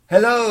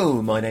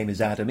Hello, my name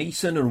is Adam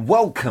Eason and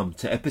welcome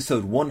to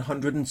episode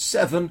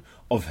 107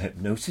 of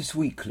Hypnosis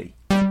Weekly.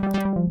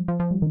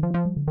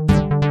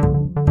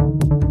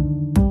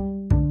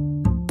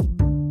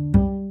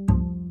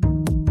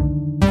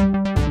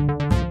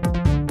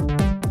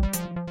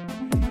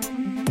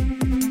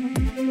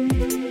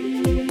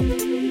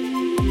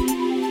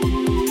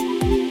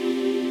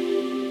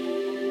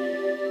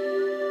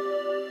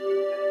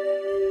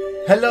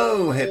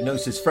 Hello,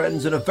 Hypnosis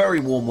friends, and a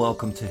very warm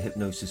welcome to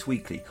Hypnosis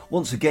Weekly.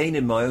 Once again,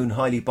 in my own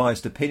highly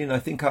biased opinion, I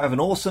think I have an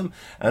awesome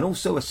and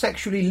also a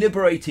sexually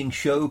liberating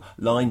show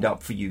lined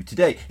up for you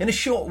today. In a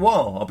short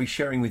while, I'll be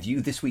sharing with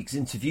you this week's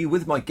interview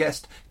with my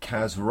guest,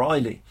 Kaz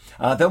Riley.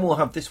 Then we'll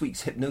have this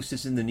week's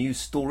Hypnosis in the News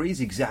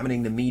stories,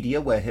 examining the media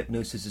where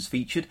hypnosis is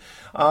featured,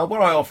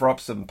 where I offer up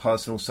some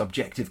personal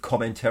subjective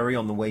commentary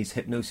on the ways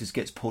hypnosis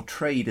gets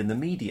portrayed in the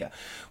media.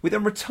 We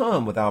then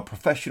return with our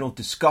professional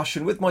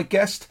discussion with my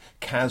guest,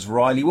 Kaz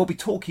Riley. We'll be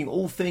talking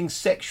all things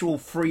sexual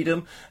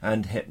freedom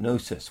and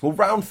hypnosis. We'll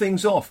round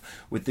things off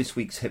with this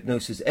week's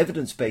hypnosis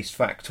evidence-based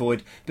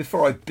factoid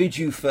before I bid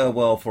you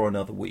farewell for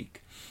another week.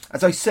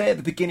 As I say at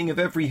the beginning of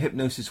every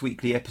Hypnosis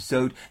Weekly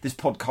episode, this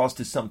podcast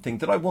is something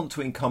that I want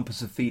to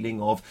encompass a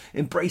feeling of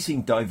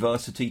embracing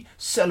diversity,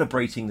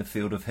 celebrating the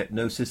field of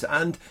hypnosis,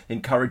 and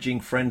encouraging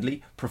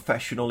friendly,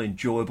 professional,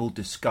 enjoyable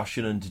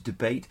discussion and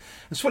debate,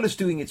 as well as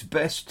doing its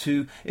best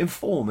to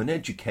inform and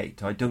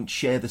educate. I don't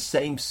share the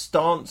same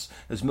stance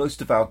as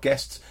most of our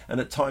guests, and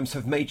at times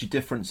have major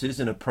differences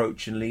in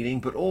approach and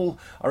leaning, but all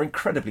are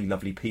incredibly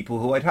lovely people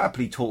who I'd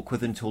happily talk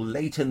with until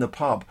late in the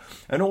pub,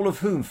 and all of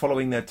whom,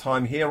 following their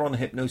time here on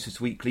Hypnosis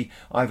Weekly,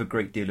 I have a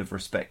great deal of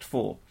respect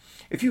for.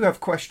 If you have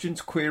questions,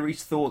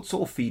 queries, thoughts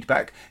or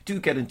feedback, do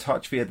get in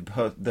touch via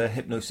the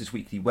Hypnosis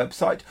Weekly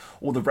website.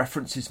 All the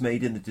references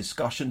made in the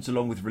discussions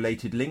along with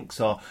related links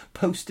are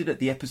posted at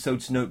the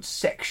episode's notes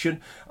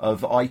section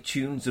of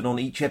iTunes and on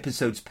each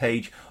episode's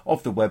page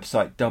of the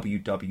website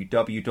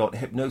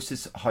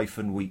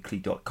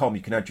www.hypnosis-weekly.com.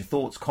 You can add your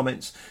thoughts,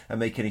 comments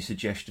and make any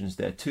suggestions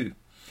there too.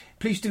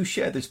 Please do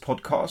share this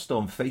podcast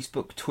on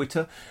Facebook,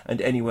 Twitter and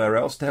anywhere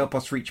else to help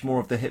us reach more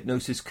of the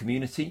hypnosis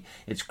community.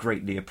 It's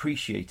greatly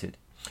appreciated.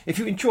 If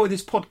you enjoy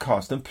this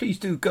podcast, then please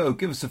do go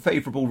give us a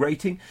favourable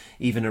rating,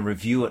 even a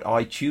review at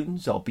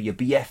iTunes. I'll be a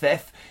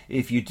BFF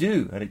if you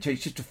do. And it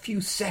takes just a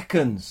few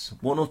seconds,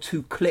 1 or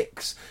 2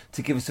 clicks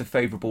to give us a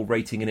favourable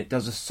rating, and it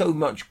does us so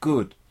much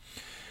good.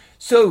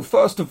 So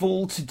first of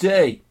all,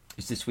 today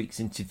is this week's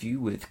interview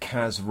with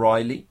Kaz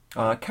Riley.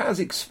 Kaz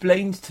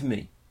explained to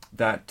me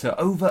that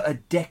over a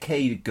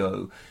decade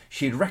ago,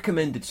 she had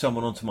recommended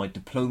someone onto my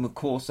diploma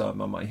course,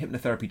 my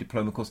hypnotherapy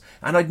diploma course,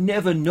 and I'd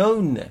never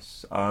known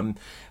this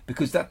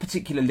because that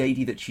particular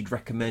lady that she'd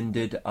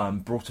recommended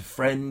brought a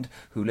friend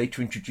who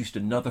later introduced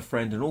another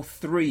friend, and all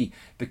three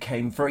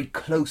became very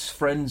close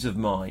friends of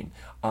mine.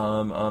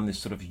 This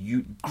sort of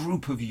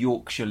group of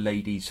Yorkshire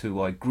ladies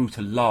who I grew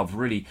to love,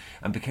 really,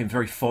 and became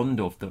very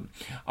fond of them.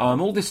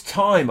 All this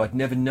time, I'd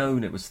never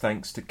known it was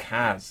thanks to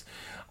Kaz.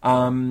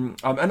 And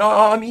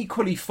I'm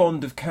equally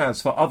fond of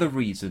Kaz for other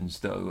reasons,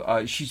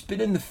 though. She's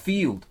been in the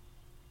field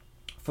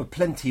for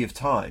plenty of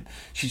time.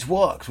 She's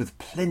worked with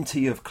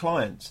plenty of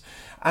clients.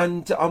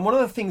 And one of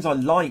the things I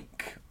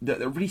like that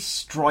really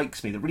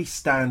strikes me, that really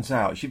stands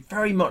out, she's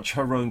very much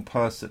her own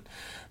person.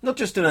 Not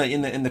just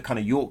in the kind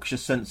of Yorkshire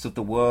sense of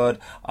the word,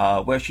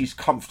 where she's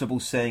comfortable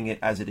saying it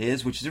as it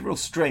is, which is a real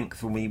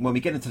strength when we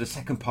get into the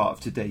second part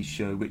of today's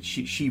show, which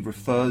she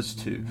refers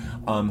to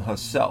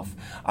herself.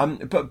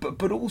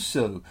 But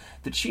also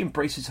that she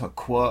embraces her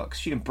quirks,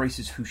 she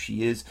embraces who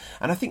she is,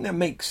 and I think that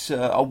makes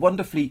a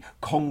wonderfully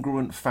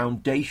congruent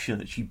foundation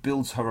that she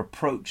builds her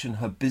approach and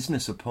her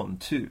business upon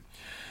too.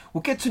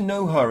 We'll get to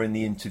know her in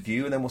the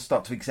interview, and then we'll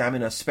start to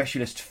examine her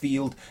specialist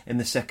field in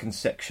the second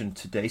section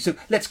today. So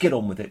let's get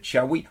on with it,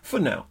 shall we? For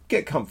now,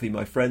 get comfy,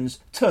 my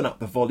friends, turn up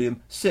the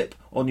volume, sip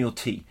on your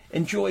tea.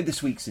 Enjoy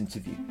this week's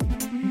interview.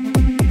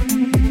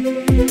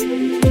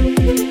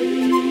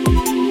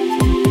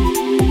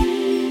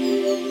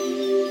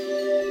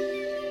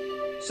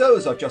 So,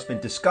 as I've just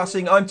been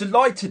discussing, I'm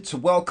delighted to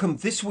welcome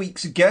this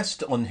week's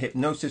guest on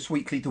Hypnosis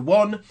Weekly, the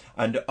one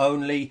and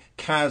only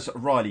Kaz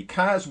Riley.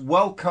 Kaz,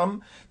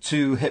 welcome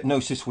to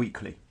Hypnosis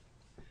Weekly.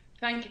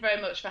 Thank you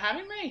very much for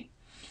having me.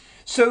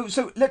 So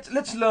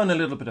let's learn a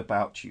little bit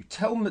about you.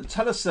 Tell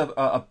us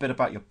a bit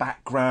about your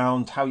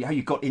background, how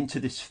you got into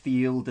this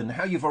field, and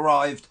how you've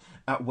arrived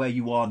at where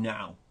you are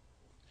now.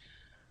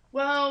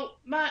 Well,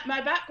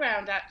 my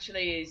background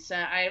actually is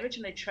I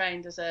originally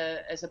trained as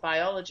a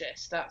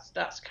biologist.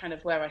 That's kind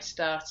of where I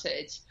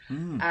started,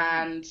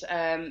 and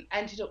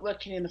ended up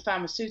working in the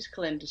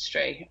pharmaceutical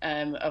industry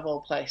of all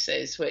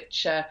places,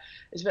 which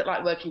is a bit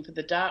like working for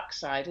the dark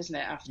side, isn't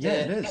it? After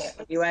it is.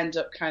 You end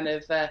up kind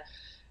of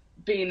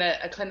being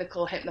a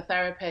clinical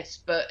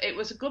hypnotherapist, but it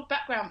was a good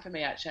background for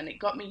me actually, and it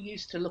got me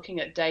used to looking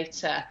at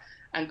data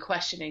and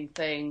questioning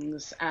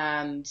things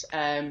and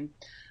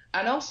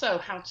also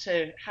how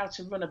to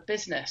run a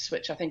business,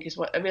 which I think is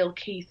a real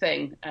key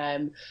thing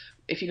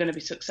if you're going to be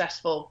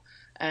successful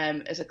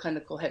as a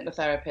clinical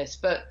hypnotherapist.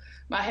 But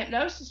my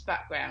hypnosis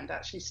background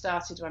actually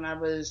started when I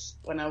was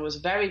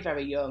very,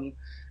 very young,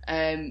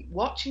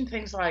 watching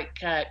things like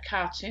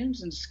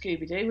cartoons and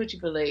Scooby-Doo, would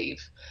you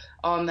believe,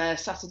 on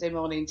Saturday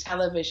morning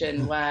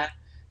television, where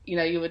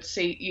you would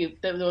see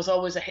there was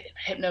always a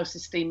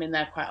hypnosis theme in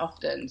there quite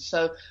often.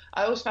 So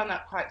I always found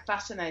that quite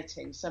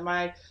fascinating. So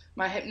my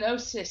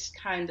hypnosis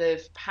kind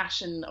of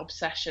passion,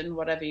 obsession,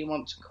 whatever you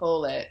want to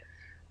call it,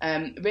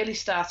 really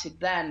started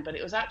then. But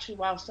it was actually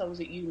whilst I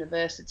was at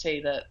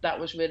university that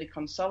was really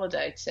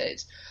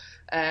consolidated.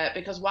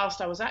 Because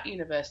whilst I was at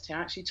university, I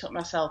actually took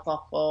myself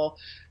off for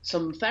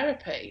some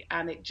therapy,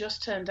 and it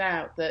just turned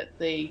out that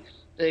the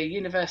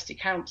university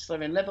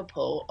counsellor in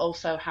Liverpool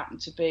also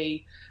happened to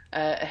be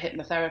a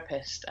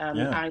hypnotherapist,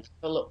 and I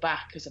never look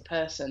back as a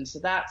person. So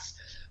that's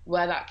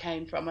where that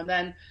came from. And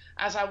then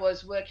as I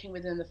was working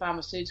within the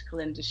pharmaceutical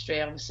industry,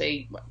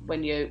 obviously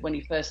when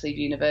you first leave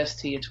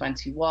university, you're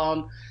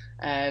 21.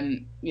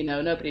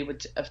 Nobody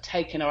would have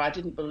taken, or I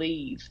didn't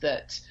believe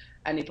that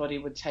anybody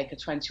would take a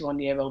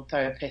 21-year-old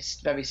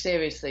therapist very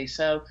seriously.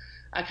 So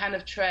I kind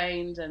of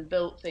trained and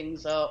built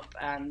things up,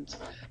 and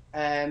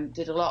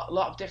did a lot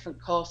of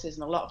different courses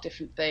and a lot of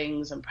different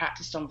things, and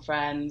practiced on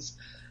friends,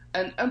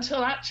 and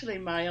until actually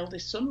my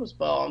eldest son was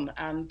born,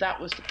 and that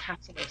was the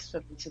catalyst for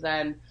me to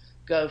then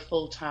go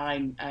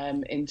full-time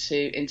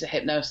into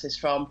hypnosis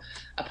from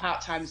a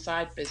part-time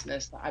side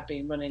business that I've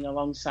been running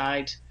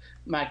alongside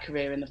my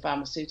career in the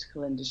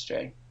pharmaceutical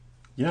industry.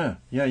 Yeah.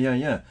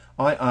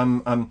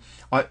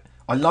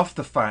 I love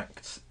the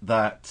fact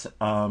that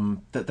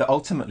that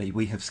ultimately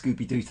we have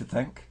Scooby-Doo to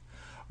thank.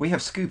 We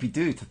have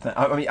Scooby-Doo to thank.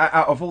 I mean,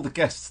 out of all the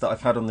guests that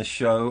I've had on this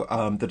show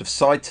that have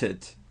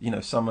cited,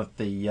 some of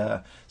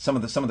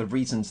the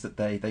reasons that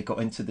they got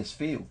into this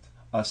field,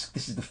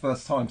 this is the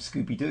first time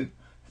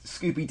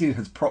Scooby-Doo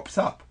has propped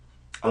up.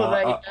 Well,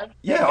 there you go.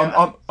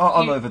 Yeah,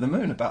 I'm over the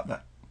moon about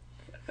that.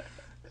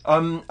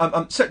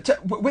 So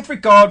with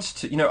regards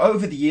to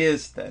over the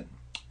years then.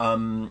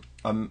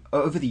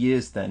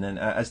 And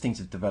as things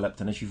have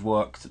developed, and as you've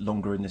worked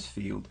longer in this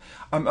field,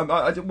 I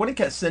want to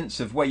get a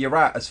sense of where you're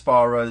at as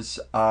far as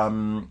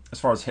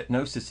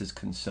hypnosis is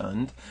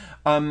concerned.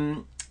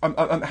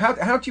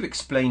 How do you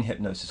explain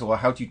hypnosis, or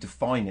how do you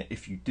define it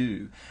if you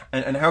do,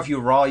 and how have you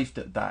arrived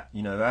at that?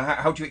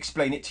 How do you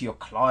explain it to your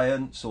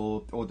clients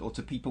or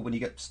to people when you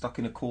get stuck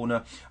in a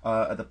corner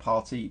at a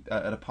party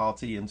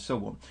and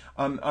so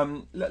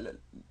on?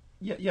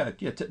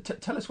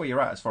 Tell us where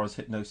you're at as far as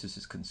hypnosis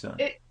is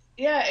concerned.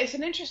 It's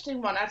an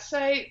interesting one. I'd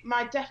say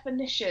my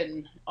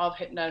definition of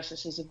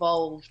hypnosis has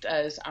evolved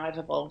as I've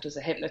evolved as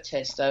a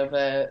hypnotist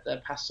over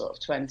the past sort of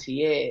 20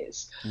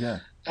 years. Yeah.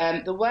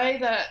 The way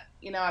that,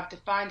 I've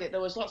defined it,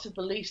 there was lots of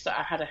beliefs that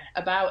I had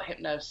about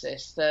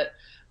hypnosis that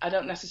I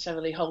don't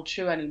necessarily hold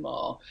true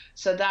anymore.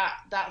 So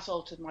that's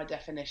altered my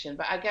definition.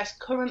 But I guess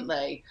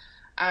currently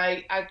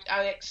I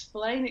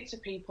explain it to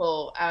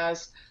people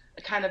as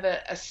a kind of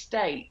a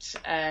state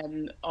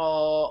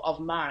of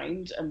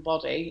mind and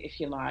body, if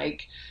you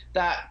like,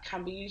 that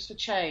can be used for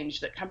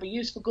change, that can be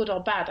used for good or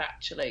bad,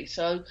 actually.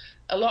 So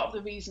a lot of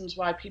the reasons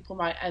why people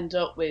might end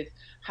up with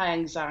high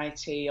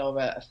anxiety or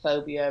a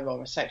phobia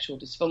or a sexual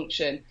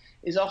dysfunction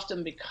is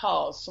often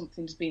because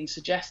something's been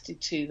suggested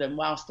to them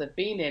whilst they've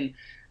been in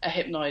a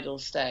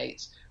hypnoidal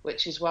state,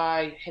 which is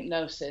why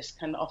hypnosis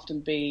can often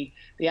be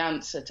the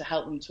answer to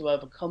help them to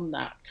overcome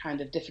that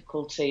kind of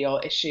difficulty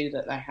or issue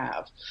that they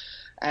have.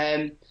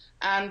 And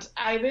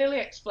I really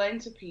explain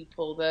to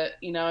people that,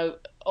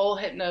 all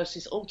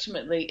hypnosis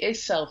ultimately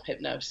is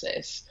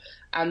self-hypnosis,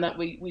 and that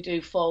we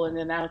do fall in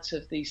and out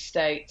of these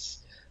states,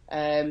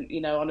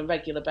 on a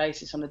regular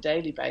basis, on a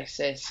daily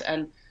basis.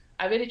 And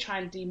I really try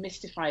and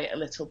demystify it a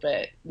little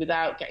bit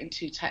without getting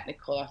too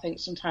technical. I think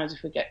sometimes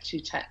if we get too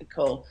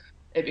technical,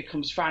 it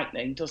becomes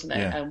frightening, doesn't it?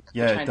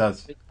 Yeah, and it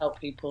does. To help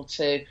people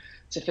to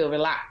feel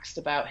relaxed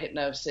about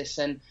hypnosis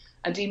and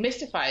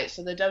demystify it,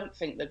 so they don't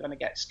think they're going to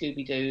get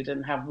Scooby-Dooed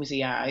and have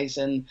whizzy eyes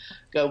and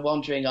go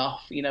wandering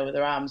off, with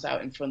their arms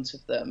out in front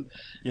of them.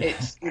 Yeah.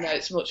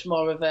 It's much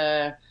more of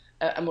a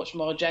much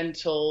more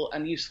gentle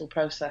and useful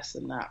process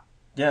than that.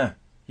 Yeah.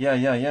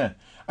 And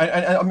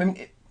I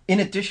mean, in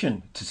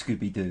addition to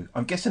Scooby-Doo,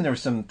 I'm guessing there are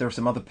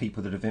some other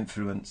people that have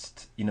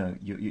influenced,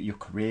 your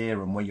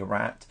career and where you're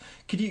at.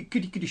 Could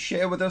you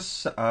share with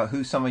us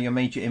who some of your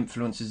major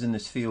influences in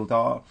this field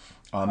are?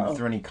 Are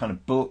there any kind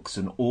of books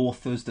and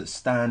authors that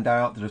stand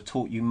out, that have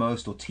taught you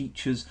most, or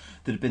teachers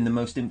that have been the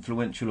most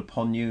influential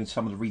upon you, and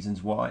some of the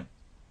reasons why?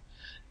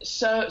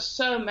 So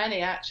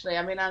many, actually.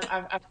 I mean,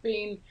 I've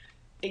been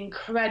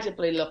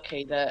incredibly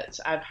lucky that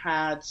I've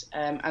had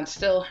and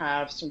still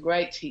have some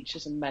great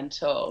teachers and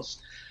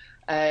mentors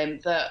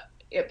that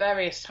at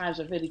various times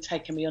have really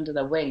taken me under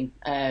their wing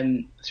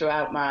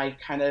throughout my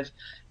kind of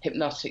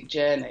hypnotic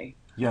journey.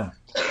 Yeah.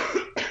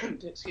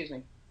 Excuse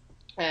me.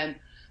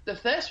 The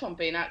first one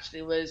being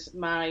actually was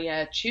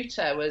my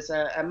tutor was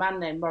a man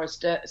named Maurice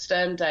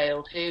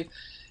Sterndale, who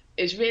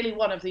is really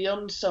one of the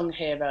unsung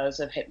heroes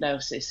of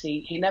hypnosis.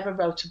 He never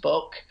wrote a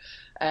book.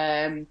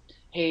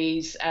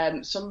 He's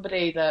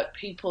somebody that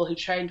people who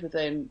trained with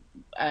him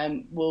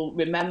will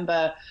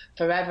remember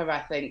forever,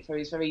 I think, for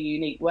his very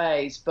unique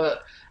ways,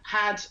 but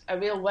had a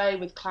real way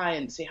with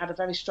clients. He had a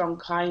very strong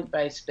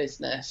client-based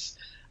business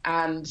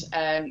and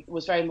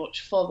was very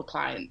much for the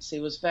clients. He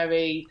was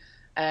very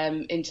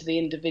into the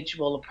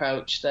individual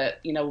approach that,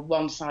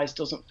 one size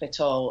doesn't fit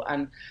all.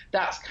 And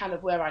that's kind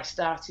of where I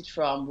started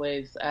from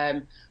with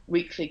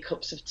weekly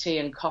cups of tea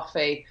and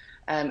coffee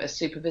as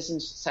supervision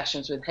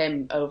sessions with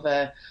him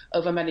over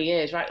many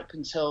years, right up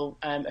until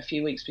a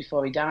few weeks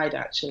before he died,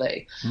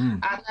 actually.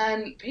 And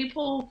then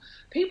people,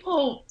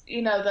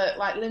 that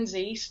like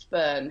Lindsay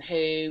Eastburn,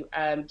 who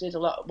did a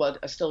lot, well,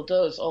 still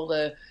does, all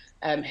the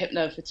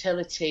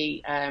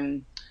hypnofertility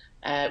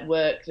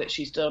work that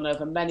she's done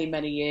over many,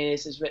 many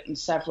years, has written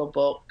several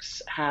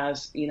books,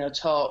 has,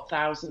 taught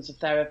thousands of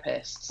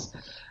therapists.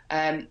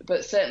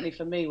 But certainly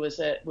for me was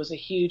a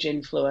huge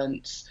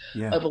influence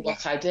over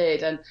what I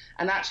did. And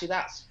actually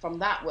that's from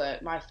that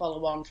work, my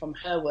follow on from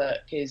her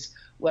work is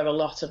where a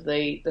lot of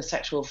the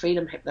sexual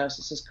freedom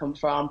hypnosis has come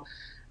from.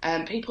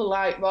 People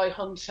like Roy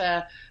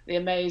Hunter, the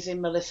amazing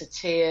Melissa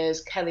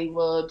Tears, Kelly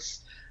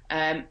Woods.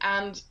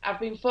 And I've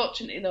been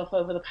fortunate enough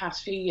over the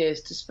past few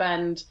years to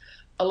spend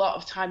a lot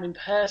of time in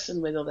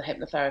person with other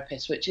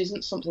hypnotherapists, which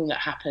isn't something that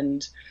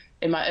happened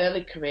in my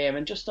early career.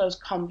 And just those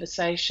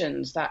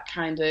conversations, that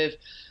kind of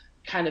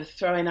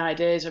throwing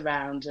ideas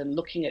around and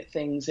looking at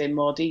things in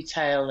more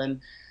detail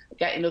and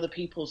getting other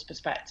people's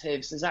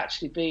perspectives has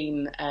actually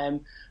been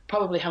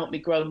probably helped me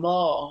grow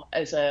more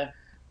as a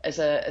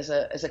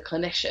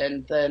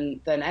clinician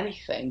than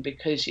anything,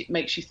 because it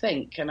makes you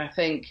think. And I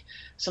think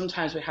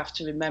sometimes we have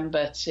to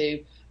remember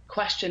to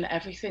question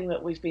everything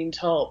that we've been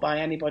taught by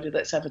anybody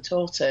that's ever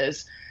taught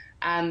us,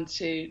 and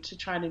to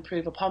try and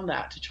improve upon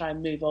that, to try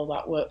and move all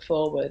that work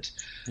forward.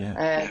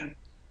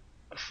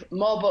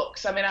 More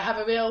books. I mean, I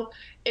have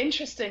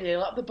interestingly, a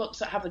lot of the books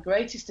that have the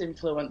greatest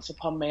influence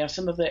upon me are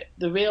some of the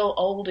real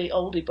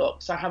oldie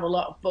books. I have a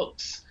lot of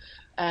books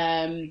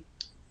from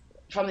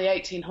the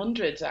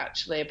 1800s,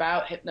 actually,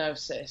 about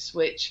hypnosis,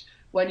 which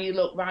when you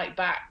look right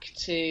back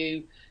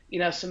to,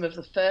 some of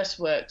the first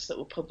works that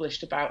were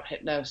published about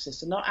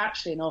hypnosis are not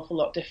actually an awful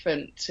lot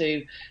different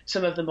to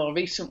some of the more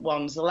recent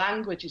ones. The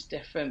language is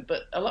different,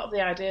 but a lot of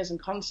the ideas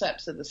and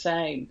concepts are the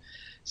same.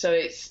 So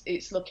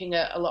it's looking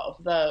at a lot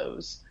of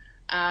those.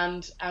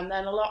 And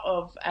then a lot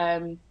of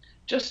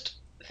just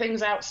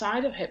things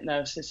outside of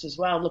hypnosis as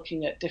well,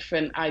 looking at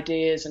different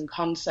ideas and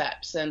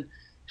concepts and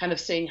kind of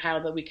seeing how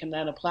that we can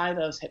then apply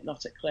those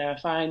hypnotically. I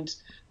find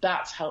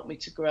that's helped me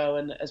to grow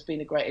and has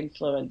been a great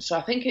influence. So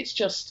I think it's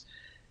just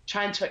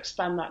trying to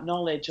expand that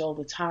knowledge all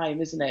the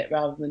time, isn't it,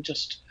 rather than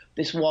just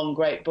this one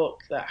great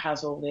book that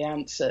has all the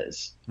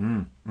answers.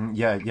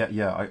 Yeah.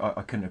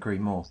 I couldn't agree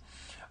more.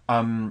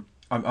 I'm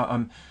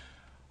a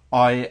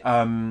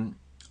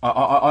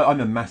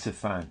massive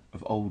fan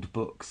of old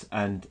books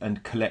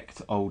and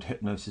collect old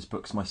hypnosis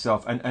books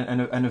myself,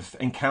 and have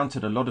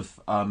encountered a lot of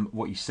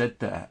what you said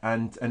there,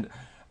 and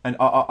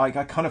I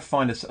kind of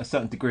find a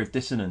certain degree of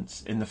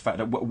dissonance in the fact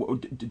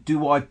that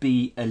do I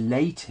be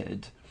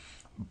elated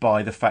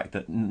by the fact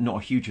that not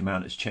a huge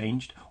amount has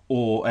changed,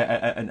 or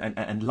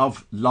and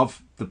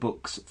love the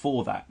books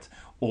for that,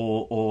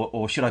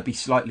 or should I be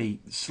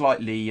slightly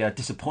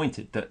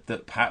disappointed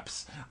that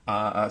perhaps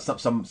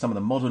some of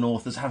the modern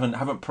authors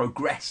haven't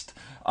progressed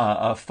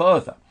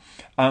further?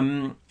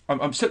 So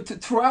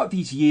throughout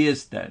these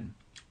years, then,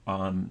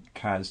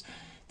 Kaz,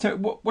 so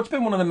what's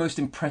been one of the most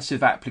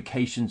impressive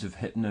applications of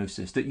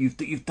hypnosis that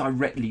you've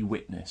directly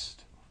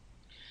witnessed?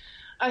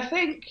 I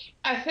think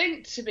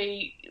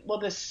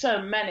there's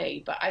so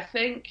many, but I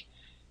think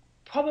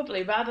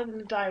probably rather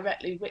than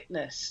directly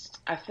witnessed,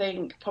 I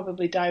think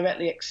probably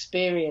directly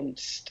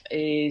experienced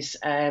is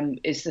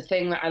the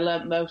thing that I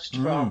learnt most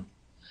from.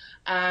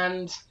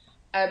 And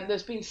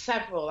there's been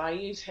several. I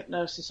use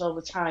hypnosis all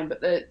the time, but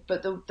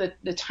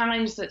the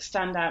times that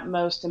stand out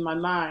most in my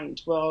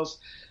mind was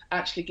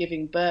actually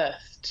giving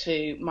birth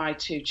to my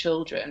two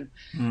children,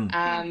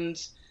 and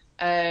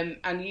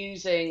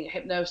using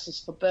hypnosis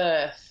for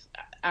birth.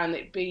 And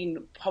it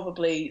being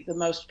probably the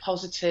most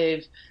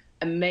positive,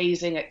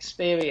 amazing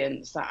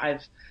experience that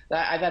I've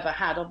ever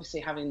had. Obviously,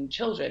 having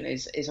children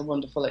is a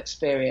wonderful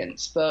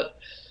experience, but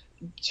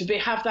to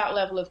have that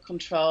level of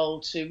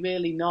control, to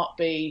really not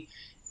be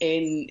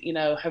in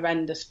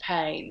horrendous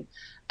pain,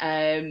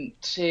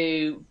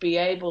 to be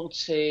able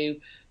to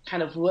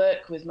kind of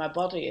work with my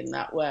body in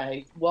that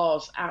way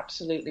was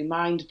absolutely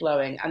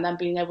mind-blowing. And then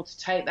being able to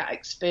take that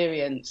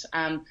experience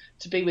and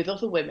to be with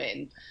other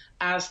women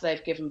as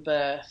they've given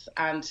birth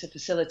and to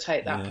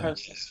facilitate that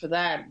process for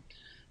them.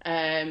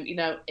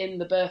 In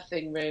the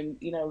birthing room,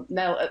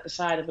 knelt at the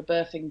side of a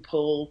birthing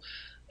pool,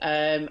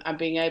 and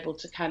being able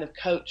to kind of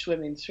coach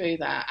women through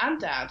that, and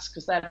dads,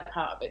 because they're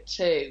part of it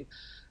too,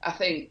 I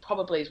think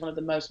probably is one of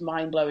the most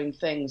mind-blowing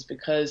things,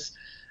 because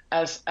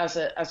as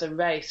a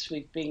race,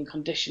 we've been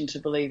conditioned to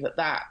believe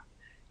that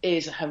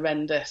is a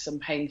horrendous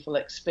and painful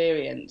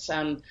experience,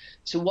 and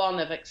to one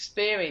have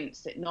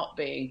experienced it not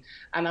being,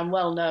 and I'm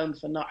well known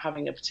for not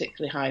having a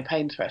particularly high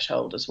pain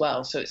threshold as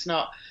well. So it's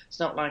not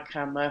like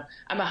I'm a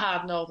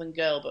hard northern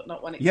girl, but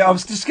not when it. Yeah, I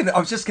was just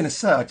gonna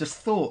say. I just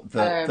thought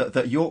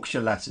that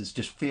Yorkshire lasses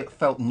just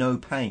felt no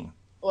pain.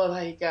 Well,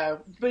 there you go.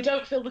 We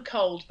don't feel the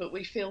cold, but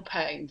we feel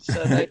pain.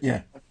 So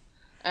yeah.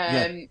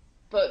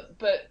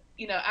 But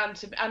you know,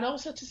 and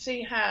also to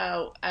see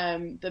how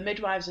the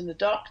midwives and the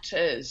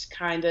doctors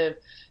kind of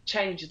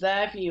changed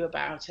their view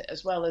about it,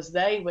 as well as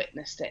they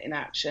witnessed it in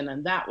action,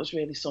 and that was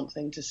really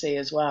something to see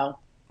as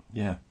well.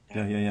 Yeah.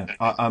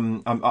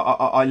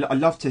 I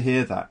love to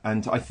hear that,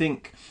 and I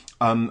think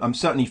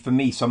certainly for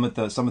me, some of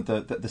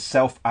the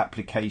self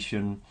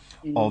application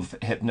of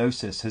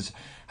hypnosis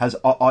has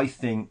I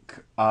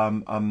think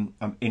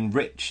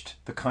enriched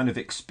the kind of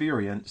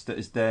experience that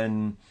is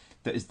then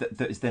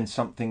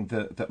something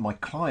that my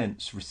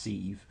clients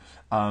receive,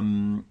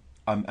 and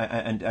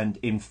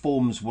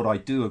informs what I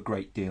do a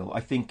great deal.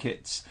 I think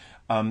it's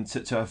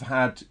to have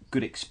had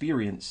good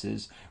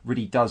experiences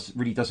really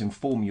does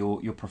inform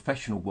your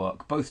professional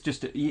work, both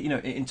just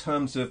in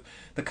terms of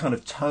the kind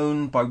of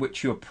tone by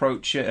which you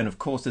approach it, and of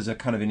course there's a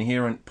kind of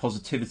inherent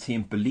positivity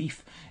and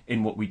belief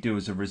in what we do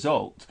as a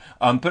result,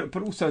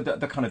 but also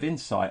the kind of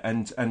insight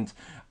and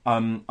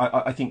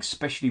I think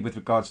especially with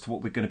regards to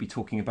what we're going to be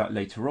talking about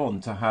later on,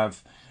 to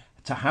have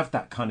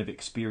that kind of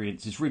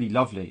experience is really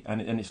lovely,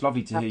 and it's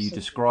lovely to hear you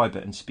describe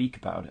it and speak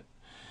about it.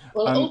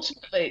 Well,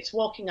 ultimately, it's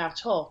walking our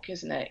talk,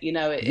 isn't it?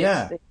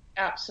 It's the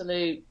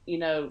absolute,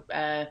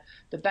 the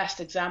best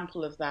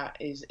example of that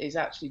is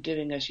actually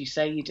doing as you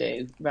say you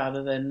do,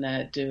 rather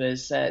than do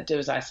as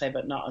I say,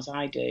 but not as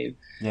I do.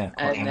 Yeah.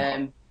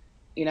 And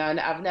and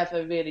I've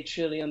never really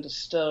truly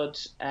understood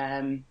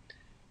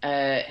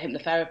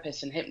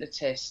hypnotherapists and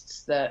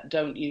hypnotists that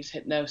don't use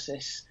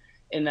hypnosis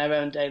in their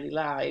own daily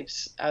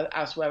lives,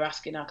 as we're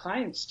asking our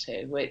clients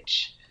to,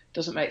 which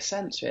doesn't make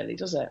sense, really,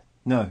 does it?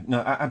 No,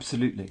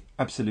 absolutely.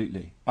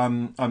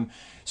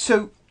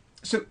 So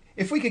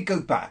if we could go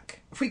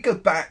back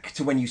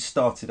to when you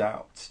started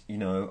out,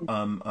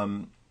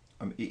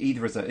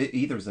 either as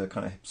a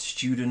kind of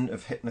student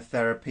of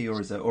hypnotherapy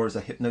or as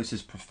a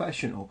hypnosis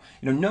professional,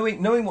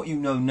 knowing what you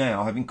know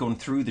now, having gone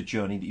through the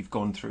journey that you've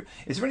gone through,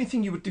 is there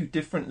anything you would do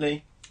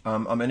differently?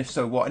 And if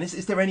so, what? And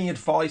is there any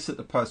advice that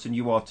the person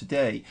you are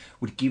today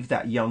would give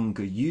that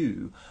younger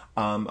you,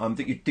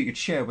 that you'd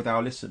share with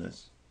our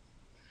listeners?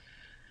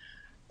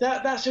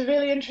 That's a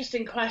really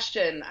interesting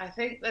question. I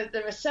think that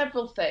there are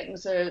several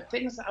things. There are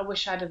things that I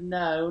wish I'd have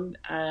known.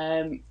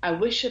 I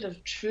wish I'd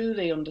have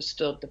truly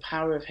understood the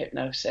power of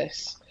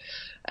hypnosis.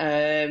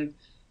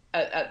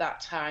 At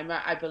that time,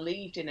 I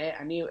believed in it.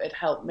 I knew it had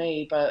helped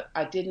me, but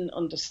I didn't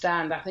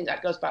understand. I think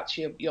that goes back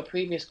to your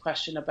previous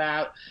question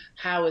about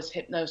how has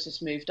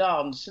hypnosis moved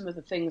on. Some of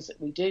the things that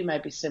we do may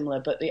be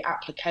similar, but the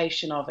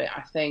application of it,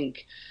 I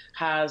think,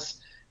 has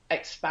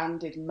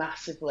expanded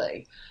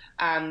massively.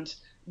 And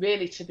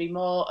really to be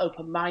more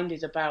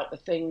open-minded about the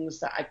things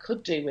that I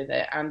could do with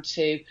it, and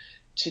to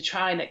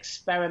try and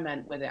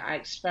experiment with it. I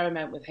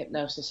experiment with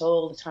hypnosis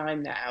all the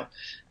time now,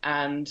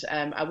 and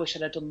I wish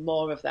I'd have done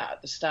more of that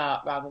at the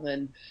start rather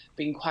than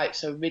being quite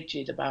so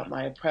rigid about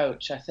my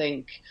approach. I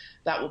think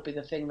that would be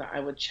the thing that I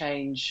would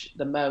change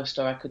the most,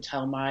 or I could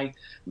tell my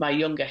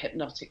younger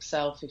hypnotic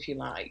self, if you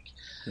like.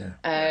 Yeah.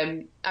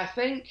 I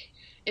think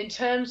in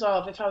terms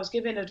of if I was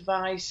giving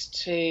advice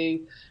to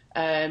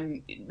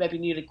maybe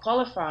newly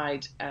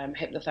qualified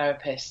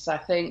hypnotherapists, I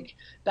think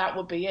that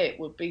would be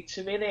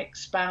to really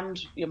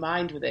expand your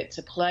mind with it,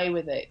 to play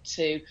with it,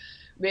 to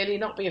really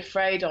not be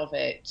afraid of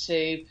it,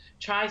 to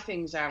try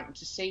things out and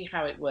to see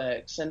how it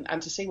works, and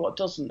to see what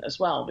doesn't as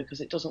well,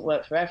 because it doesn't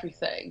work for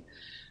everything.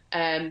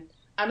 And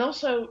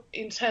also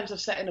in terms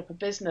of setting up a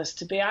business,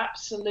 to be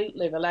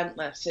absolutely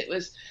relentless. It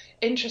was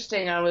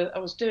interesting. I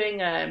was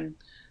doing a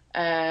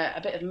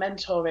bit of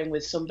mentoring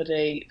with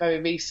somebody very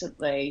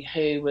recently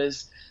who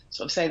was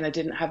sort of saying they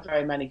didn't have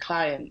very many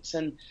clients.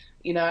 And,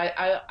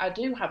 I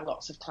do have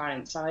lots of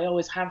clients, and I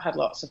always have had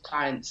lots of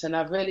clients. And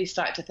I've really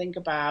started to think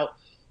about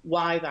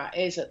why that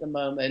is at the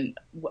moment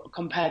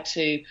compared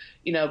to,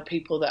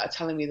 people that are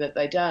telling me that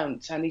they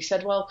don't. And he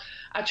said, well,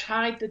 I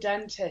tried the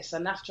dentist,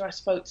 and after I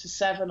spoke to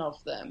 7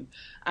 of them,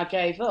 I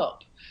gave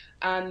up.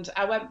 And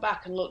I went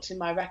back and looked in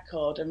my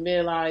record and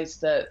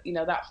realised that,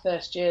 that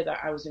first year that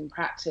I was in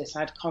practice,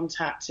 I'd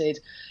contacted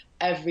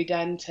every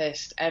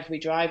dentist, every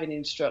driving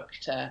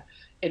instructor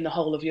in the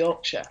whole of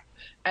Yorkshire.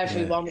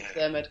 Every one of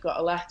them had got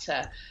a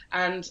letter.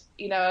 And,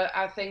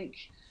 I think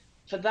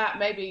for that,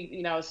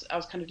 maybe, I was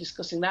kind of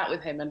discussing that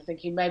with him and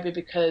thinking maybe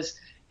because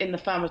in the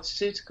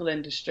pharmaceutical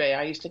industry,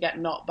 I used to get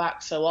knocked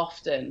back so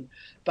often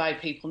by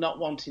people not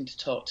wanting to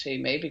talk to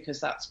me, because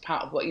that's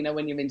part of what,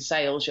 when you're in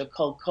sales, you're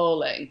cold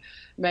calling.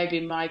 Maybe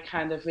my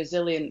kind of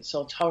resilience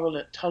or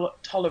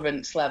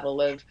tolerance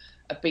level of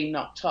being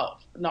knocked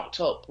up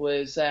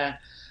was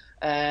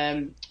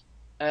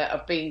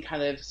of being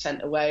kind of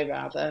sent away,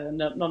 rather.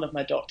 None of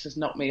my doctors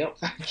knocked me up,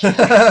 thank you.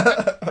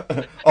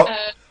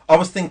 I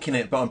was thinking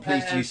it, but I'm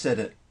pleased you said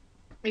it.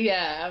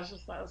 Yeah, I was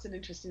just that was an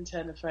interesting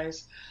turn of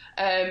phrase.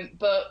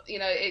 But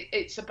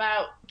it's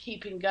about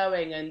keeping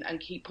going and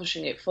keep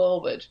pushing it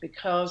forward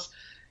because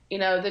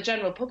the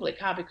general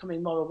public are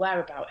becoming more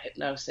aware about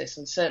hypnosis,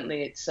 and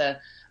certainly it's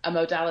a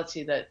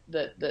modality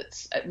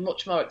that's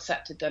much more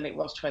accepted than it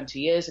was 20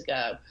 years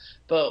ago.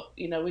 But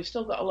we've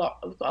still got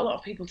we've got a lot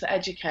of people to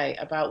educate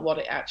about what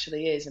it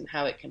actually is and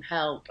how it can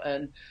help,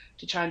 and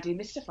to try and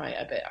demystify it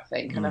a bit, I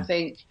think. And I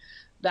think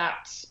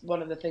that's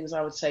one of the things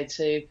I would say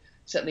to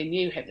certainly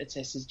new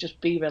hypnotists is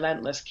just be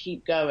relentless,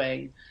 keep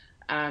going,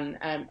 and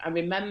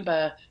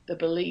remember the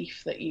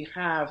belief that you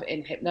have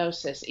in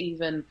hypnosis,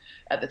 even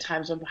at the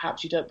times when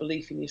perhaps you don't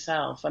believe in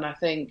yourself. And I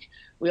think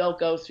we all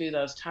go through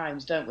those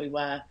times, don't we,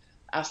 where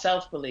our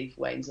self-belief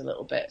wanes a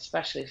little bit,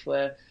 especially if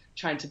we're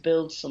trying to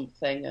build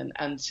something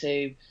and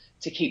to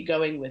keep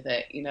going with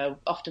it.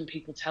 Often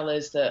people tell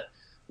us that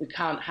we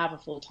can't have a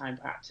full-time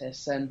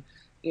practice, and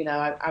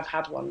I've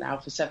had one now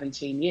for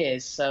 17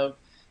 years, so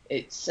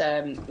it's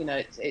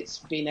it's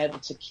being able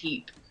to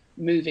keep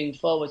moving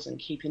forwards and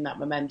keeping that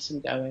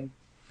momentum going.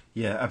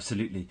 Yeah,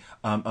 absolutely.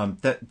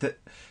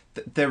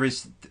 There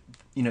is,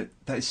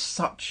 that is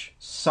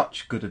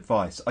such good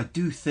advice. I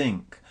do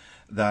think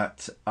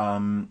that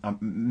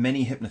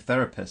many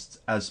hypnotherapists,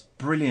 as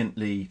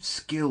brilliantly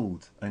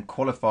skilled and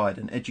qualified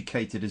and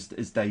educated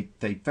as they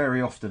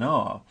very often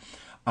are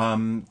a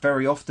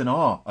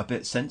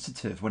bit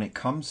sensitive when it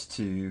comes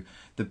to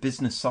the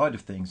business side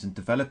of things and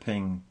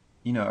developing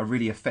a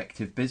really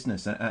effective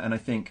business. And I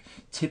think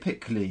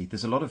typically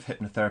there's a lot of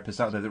hypnotherapists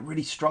out there that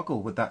really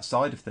struggle with that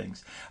side of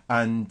things.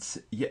 And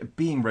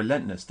being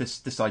relentless,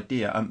 this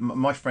idea,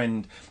 my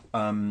friend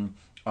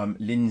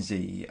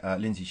Lindsay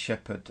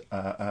Shepherd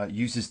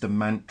uses the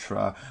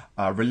mantra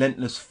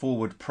relentless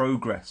forward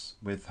progress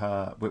with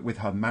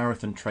her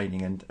marathon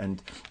training,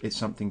 and it's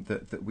something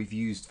that we've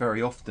used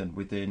very often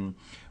within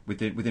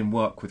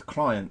work with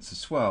clients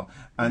as well.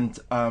 And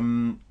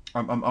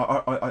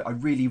I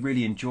really,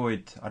 really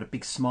enjoyed. I had a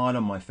big smile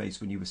on my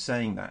face when you were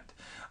saying that.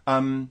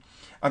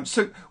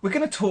 So we're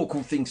going to talk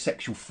all things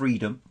sexual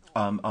freedom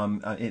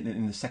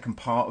in the second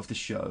part of the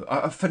show.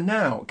 For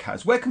now,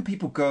 Kaz, where can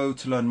people go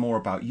to learn more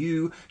about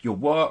you, your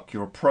work,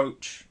 your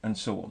approach, and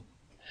so on?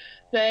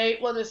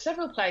 There's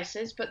several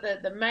places, but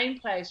the main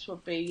place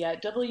would be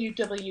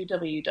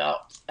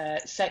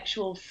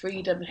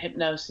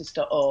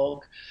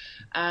www.sexualfreedomhypnosis.org,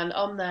 and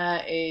on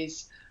there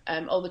is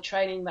all the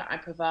training that I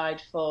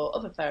provide for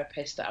other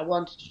therapists that I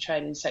wanted to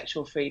train in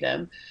sexual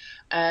freedom.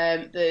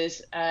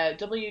 There's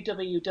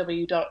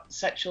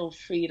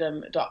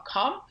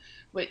www.sexualfreedom.com,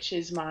 which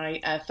is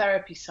my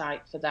therapy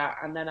site for that.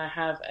 And then I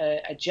have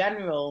a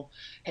general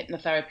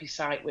hypnotherapy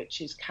site, which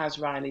is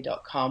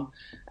kazriley.com,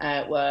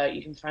 where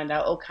you can find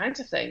out all kinds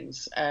of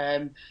things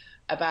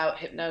about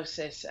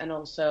hypnosis and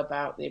also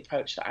about the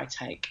approach that I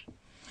take.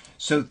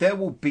 So there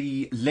will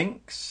be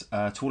links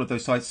to all of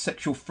those sites: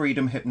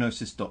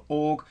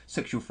 sexualfreedomhypnosis.org,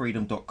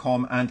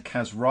 sexualfreedom.com, and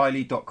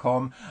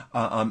kazriley.com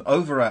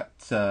over at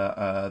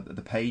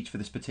the page for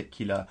this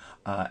particular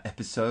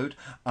episode.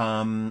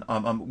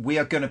 We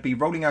are going to be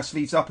rolling our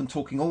sleeves up and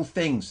talking all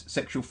things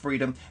sexual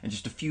freedom in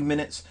just a few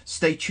minutes.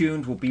 Stay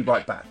tuned. We'll be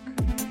right back.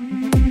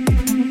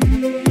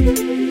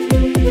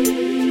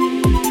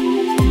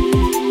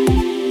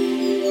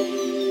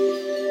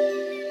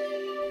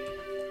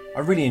 I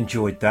really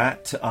enjoyed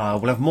that.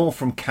 We'll have more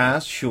from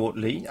Kaz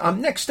shortly.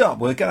 Next up,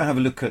 we're going to have a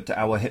look at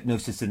our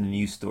hypnosis in the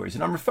news stories.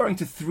 And I'm referring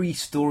to 3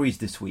 stories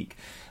this week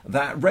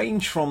that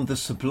range from the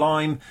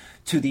sublime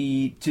to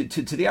the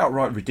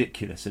outright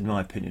ridiculous, in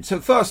my opinion. So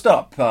first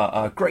up,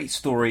 a great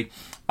story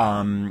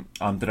that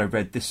I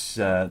read this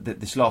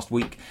last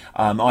week.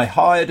 I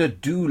hired a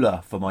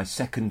doula for my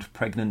second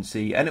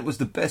pregnancy, and it was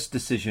the best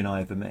decision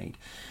I ever made.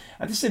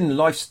 And this is in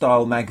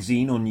Lifestyle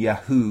magazine on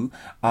Yahoo,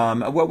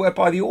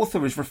 whereby the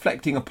author is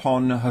reflecting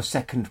upon her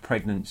second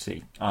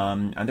pregnancy.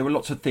 And there were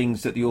lots of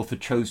things that the author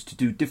chose to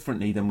do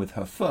differently than with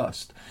her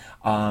first.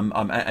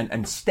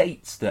 And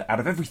states that out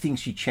of everything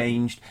she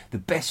changed, the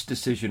best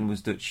decision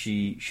was that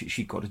she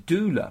got a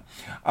doula.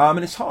 And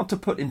it's hard to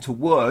put into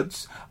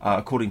words,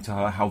 according to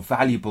her, how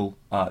valuable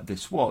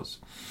this was.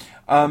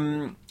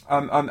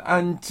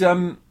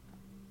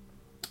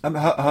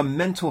 Her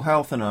mental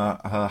health and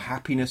her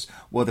happiness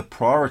were the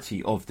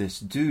priority of this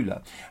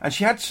doula. And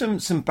she had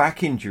some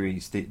back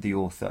injuries, the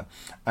author,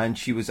 and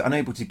she was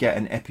unable to get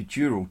an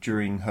epidural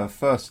during her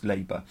first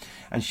labour.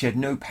 And she had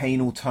no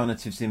pain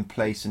alternatives in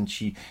place, and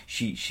she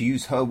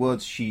used her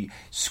words, she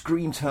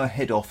screamed her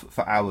head off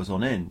for hours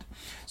on end.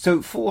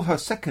 So for her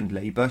second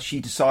labour,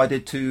 she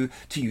decided to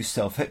use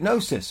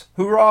self-hypnosis.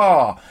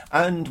 Hurrah!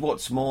 And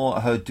what's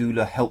more, her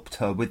doula helped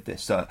her with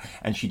this.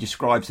 And she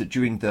describes that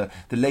during the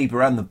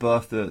labour and the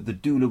birth, the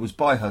doula was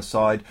by her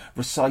side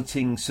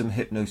reciting some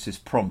hypnosis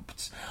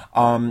prompts.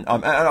 And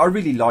I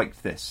really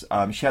liked this.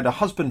 She had a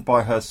husband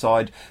by her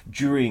side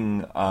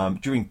during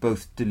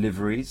both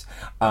deliveries.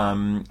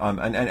 And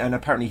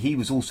apparently he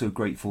was also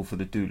grateful for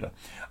the doula.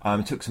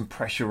 Took some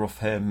pressure off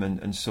him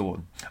and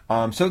so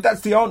on. So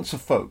that's the answer,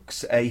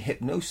 folks. a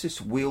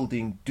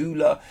hypnosis-wielding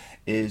doula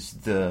is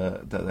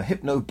the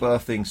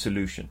hypnobirthing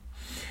solution.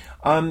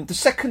 The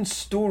second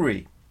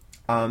story,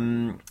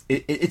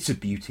 it's a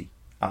beauty.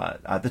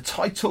 The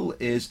title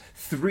is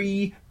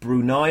 3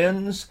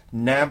 Bruneians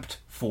Nabbed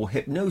for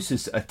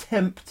Hypnosis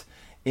Attempt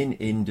in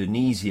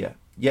Indonesia.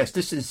 Yes,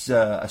 this is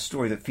a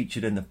story that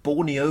featured in the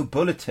Borneo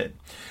Bulletin.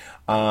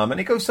 And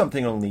it goes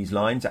something along these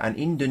lines. An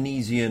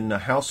Indonesian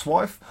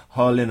housewife,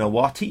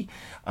 Herlinawati,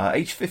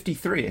 age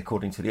 53,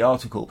 according to the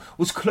article,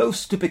 was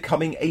close to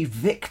becoming a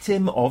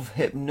victim of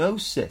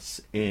hypnosis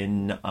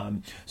in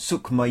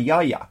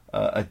Sukmayaya,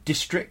 a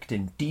district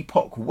in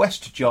Depok,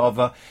 West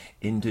Java,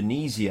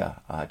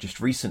 Indonesia,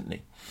 just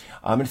recently.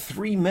 And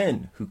 3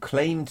 men who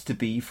claimed to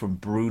be from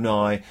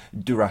Brunei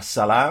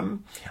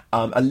Darussalam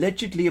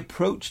allegedly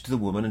approached the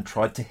woman and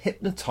tried to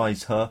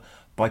hypnotize her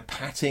by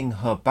patting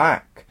her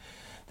back.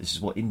 This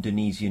is what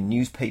Indonesian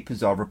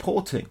newspapers are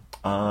reporting.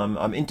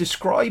 In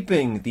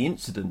describing the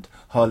incident,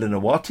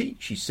 Herlinawati,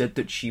 she said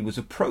that she was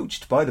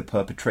approached by the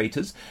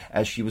perpetrators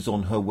as she was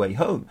on her way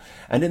home.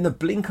 And in the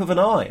blink of an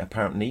eye,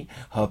 apparently,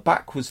 her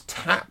back was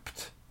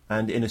tapped.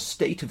 And in a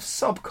state of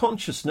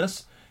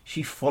subconsciousness,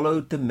 she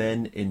followed the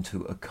men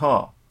into a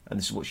car. And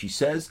this is what she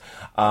says.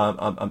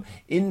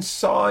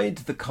 Inside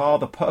the car,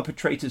 the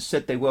perpetrators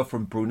said they were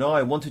from Brunei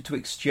and wanted to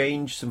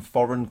exchange some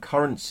foreign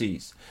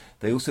currencies.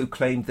 They also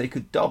claimed they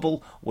could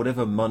double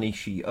whatever money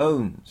she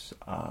owns.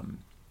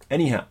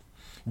 Anyhow,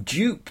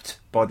 duped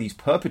by these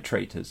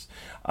perpetrators,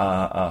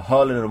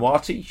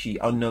 Herlinawati, she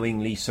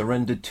unknowingly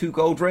surrendered 2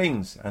 gold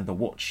rings and the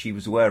watch she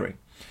was wearing.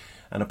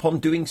 And upon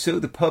doing so,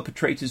 the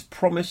perpetrators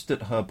promised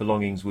that her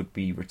belongings would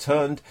be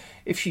returned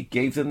if she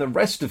gave them the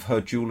rest of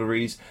her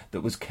jewelleries that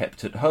was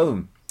kept at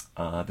home.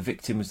 The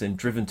victim was then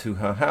driven to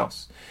her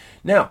house.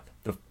 Now,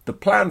 the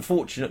plan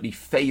fortunately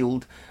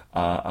failed,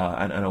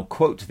 and I'll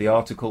quote the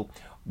article.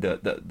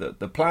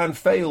 The plan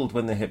failed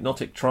when the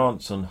hypnotic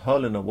trance on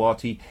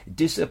Herlinawati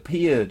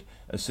disappeared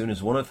as soon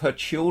as one of her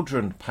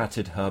children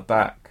patted her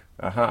back.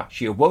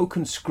 She awoke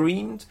and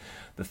screamed.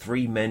 The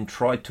 3 men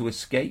tried to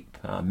escape.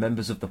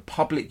 Members of the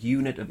public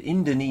unit of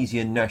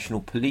Indonesian National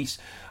Police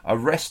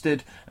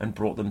arrested and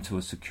brought them to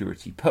a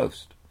security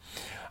post.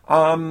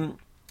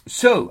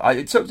 So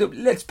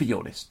let's be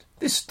honest.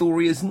 This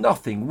story has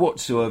nothing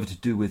whatsoever to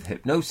do with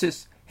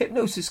hypnosis.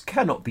 Hypnosis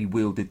cannot be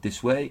wielded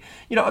this way.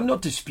 I'm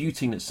not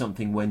disputing that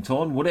something went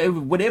on,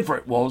 whatever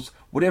it was,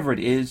 whatever it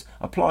is,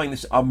 applying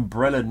this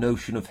umbrella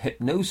notion of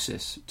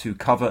hypnosis to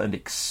cover and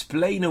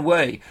explain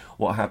away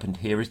what happened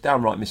here is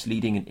downright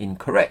misleading and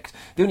incorrect.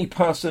 The only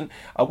person,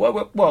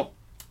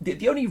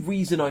 the only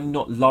reason I'm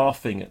not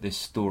laughing at this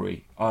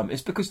story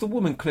is because the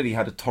woman clearly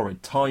had a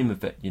torrid time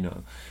of it,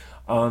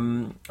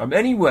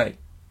 Anyway,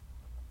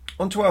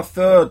 on to our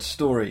third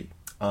story.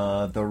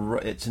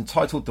 It's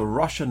entitled The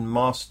Russian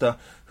Master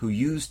Who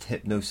Used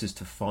Hypnosis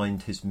to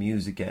Find His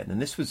Muse Again. And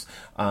this was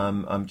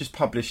just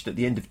published at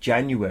the end of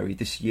January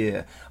this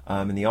year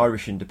in the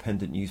Irish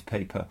Independent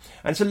newspaper.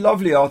 And it's a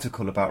lovely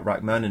article about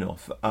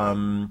Rachmaninoff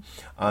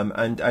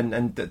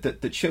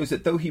that shows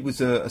that though he was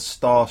a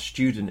star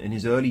student in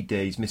his early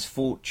days,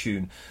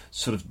 misfortune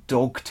sort of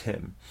dogged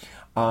him.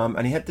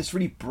 And he had this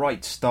really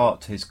bright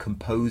start to his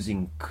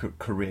composing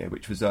career,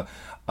 which was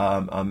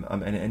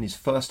and his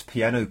first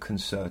piano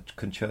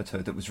concerto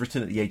that was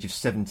written at the age of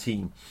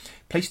 17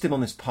 placed him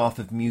on this path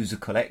of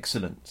musical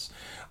excellence.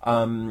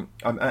 And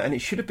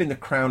it should have been the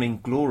crowning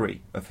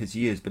glory of his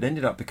years, but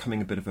ended up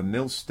becoming a bit of a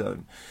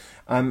millstone.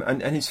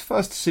 And his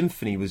first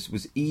symphony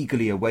was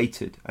eagerly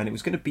awaited, and it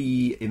was going to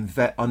be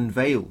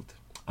unveiled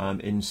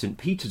in St.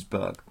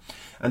 Petersburg.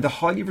 And the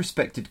highly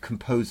respected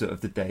composer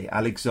of the day,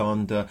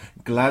 Alexander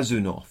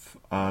Glazunov,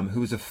 who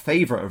was a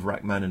favourite of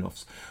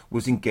Rachmaninoff's,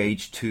 was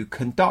engaged to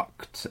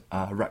conduct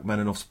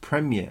Rachmaninoff's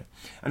premiere.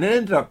 And it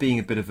ended up being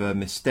a bit of a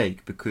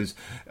mistake because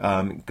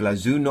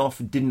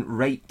Glazunov didn't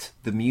rate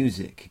the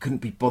music. He couldn't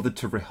be bothered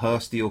to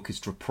rehearse the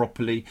orchestra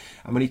properly.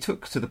 And when he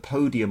took to the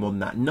podium on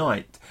that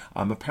night,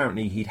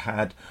 apparently he'd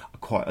had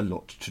quite a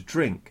lot to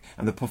drink.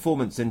 And the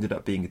performance ended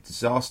up being a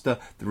disaster.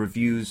 The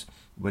reviews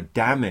were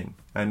damning,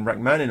 and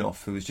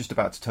Rachmaninoff, who was just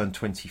about to turn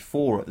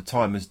 24 at the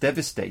time, was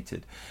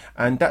devastated,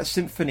 and that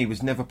symphony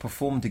was never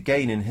performed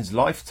again in his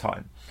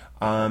lifetime.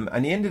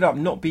 And he ended up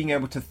not being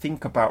able to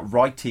think about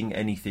writing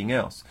anything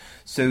else,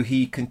 so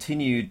he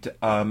continued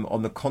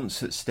on the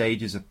concert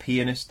stage as a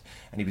pianist,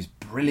 and he was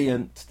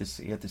brilliant.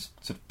 He had this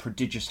sort of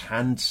prodigious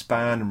hand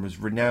span and was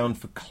renowned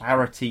for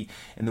clarity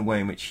in the way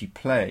in which he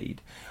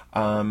played.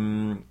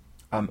 But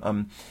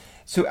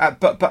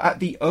at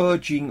the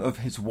urging of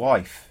his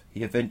wife,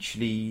 he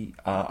eventually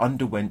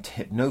underwent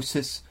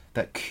hypnosis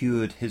that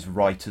cured his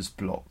writer's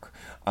block.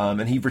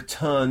 And he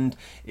returned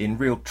in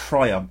real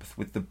triumph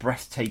with the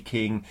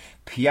breathtaking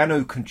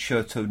Piano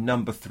Concerto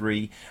No.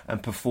 3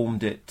 and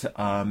performed it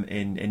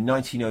in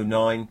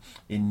 1909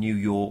 in New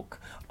York.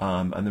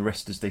 And the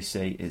rest, as they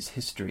say, is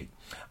history.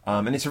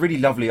 And it's a really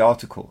lovely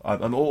article.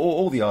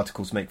 All the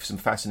articles make for some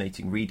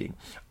fascinating reading.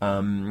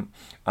 And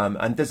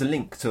there's a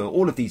link to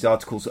all of these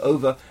articles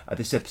over at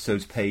this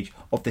episode's page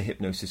of the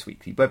Hypnosis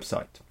Weekly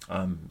website.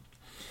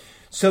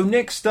 So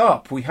next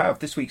up, we have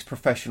this week's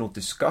professional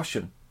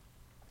discussion.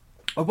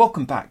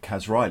 Welcome back,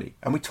 Kaz Riley,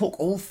 and we talk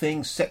all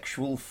things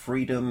sexual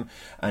freedom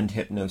and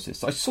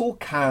hypnosis. I saw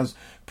Kaz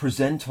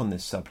present on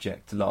this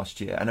subject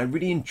last year, and I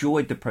really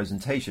enjoyed the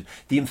presentation.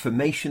 The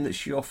information that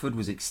she offered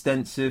was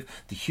extensive.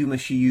 The humour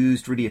she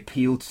used really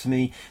appealed to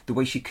me. The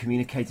way she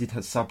communicated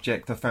her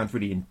subject I found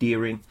really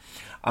endearing.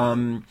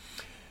 And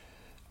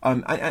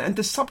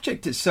the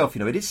subject itself,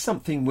 it is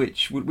something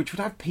which would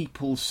have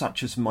people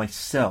such as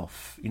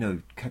myself,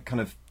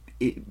 kind of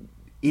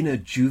inner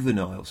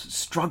juveniles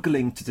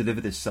struggling to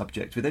deliver this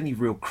subject with any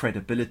real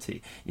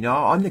credibility.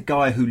 I'm the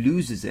guy who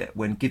loses it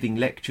when giving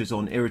lectures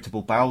on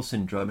irritable bowel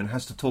syndrome and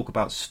has to talk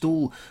about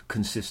stool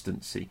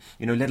consistency,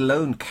 let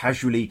alone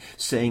casually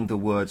saying the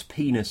words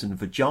penis and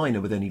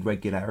vagina with any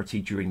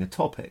regularity during the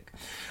topic.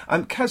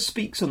 Kaz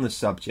speaks on the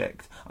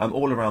subject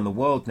all around the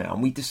world now,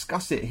 and we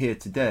discuss it here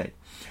today.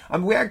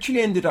 We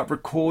actually ended up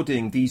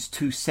recording these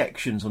two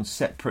sections on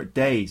separate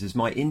days as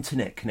my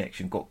internet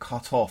connection got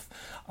cut off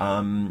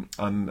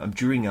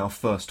during our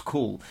first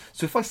call.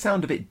 So if I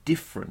sound a bit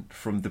different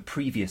from the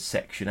previous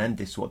section and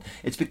this one,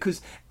 it's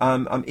because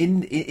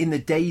in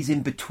the days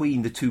in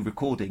between the two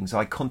recordings,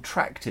 I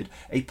contracted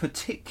a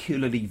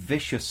particularly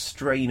vicious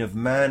strain of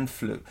man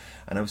flu,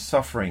 and I was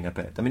suffering a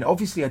bit.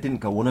 Obviously I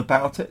didn't go on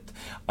about it,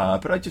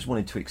 but I just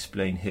wanted to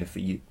explain here for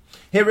you.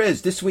 Here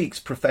is this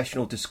week's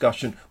professional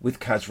discussion with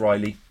Kaz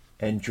Riley.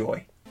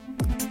 Enjoy.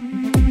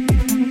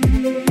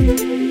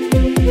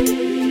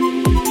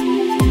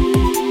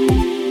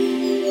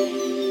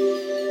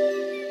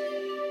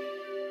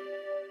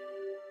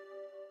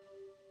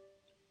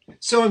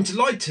 So I'm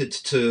delighted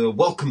to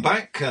welcome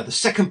back the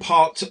second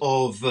part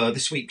of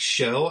this week's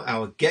show,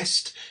 our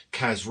guest,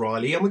 Kaz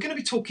Riley, and we're going to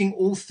be talking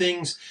all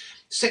things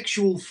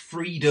sexual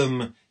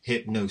freedom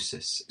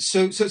hypnosis.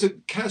 So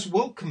Kaz,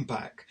 welcome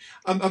back.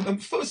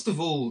 First of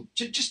all,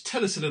 just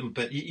tell us a little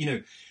bit,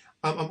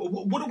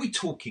 what are we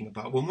talking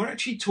about? When we're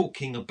actually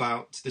talking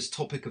about this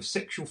topic of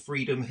sexual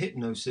freedom,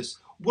 hypnosis,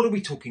 what are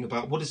we talking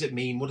about? What does it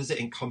mean? What does it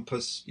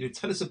encompass?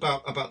 Tell us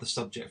about the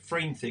subject,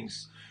 frame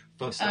things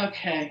first.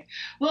 Okay.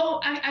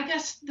 Well, I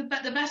guess the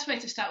best way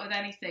to start with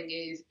anything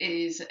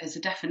is as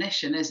a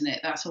definition, isn't it?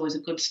 That's always a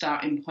good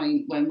starting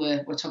point when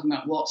we're talking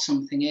about what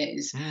something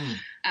is.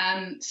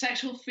 And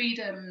sexual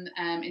freedom,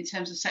 in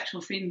terms of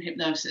sexual freedom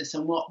hypnosis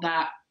and what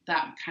that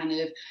kind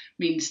of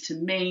means to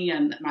me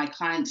and my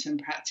clients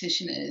and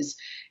practitioners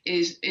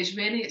is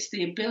really it's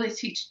the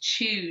ability to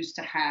choose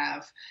to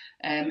have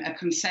a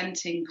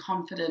consenting,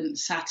 confident,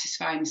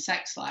 satisfying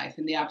sex life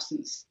in the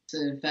absence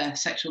of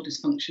sexual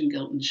dysfunction,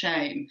 guilt and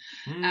shame.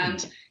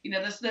 And,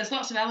 there's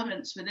lots of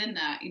elements within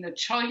that,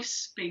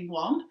 choice being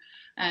one.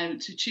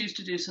 To choose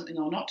to do something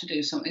or not to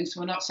do something.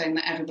 So we're not saying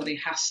that everybody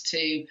has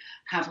to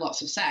have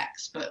lots of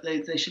sex, but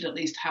they should at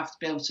least have to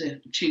be able to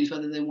choose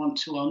whether they want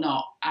to or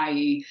not,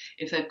 i.e.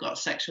 if they've got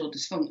sexual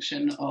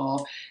dysfunction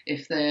or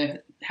if they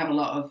have a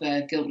lot of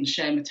guilt and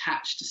shame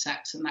attached to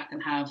sex, and that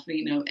can have,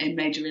 a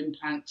major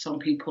impact on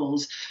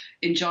people's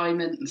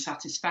enjoyment and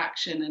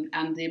satisfaction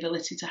and the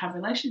ability to have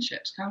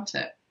relationships, can't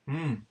it?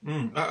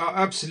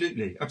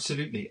 Absolutely.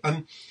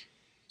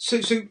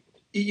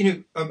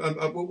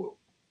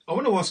 I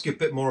want to ask you a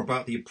bit more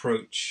about the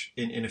approach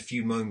in a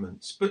few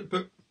moments,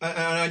 but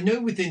I know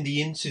within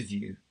the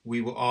interview we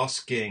were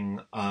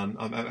asking,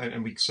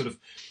 and we sort of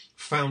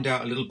found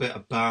out a little bit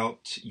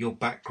about your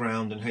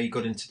background and how you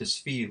got into this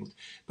field.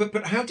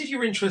 But how did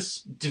your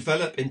interest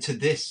develop into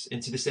this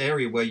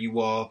area where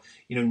you are,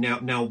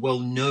 now well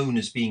known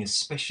as being a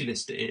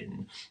specialist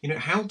in?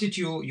 How did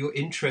your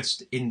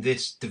interest in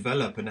this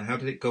develop, and how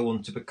did it go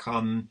on to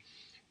become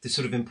this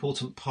sort of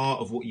important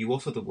part of what you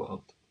offer the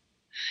world?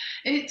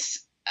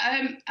 It's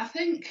I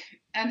think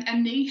a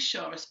niche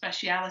or a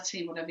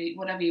speciality,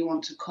 whatever you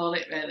want to call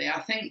it, really.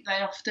 I think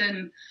they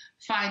often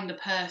find the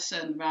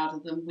person rather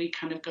than we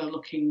kind of go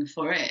looking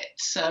for it.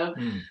 So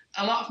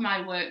a lot of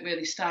my work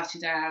really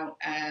started out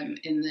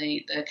in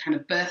the kind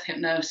of birth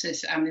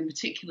hypnosis and in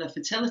particular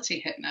fertility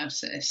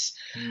hypnosis.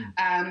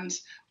 And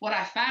what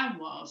I found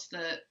was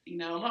that,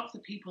 a lot of the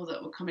people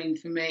that were coming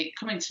to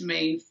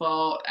me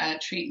for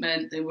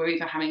treatment, they were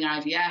either having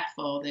IVF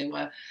or they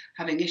were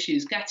having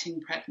issues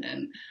getting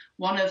pregnant.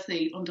 One of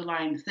the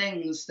underlying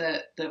things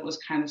that was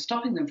kind of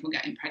stopping them from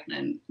getting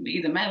pregnant,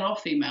 either male or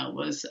female,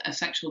 was a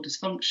sexual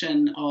dysfunction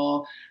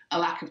or a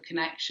lack of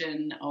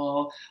connection,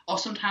 or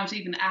sometimes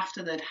even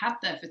after they'd had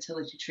their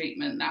fertility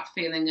treatment, that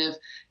feeling of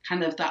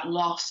kind of that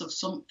loss of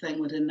something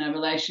within their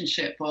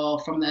relationship or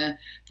from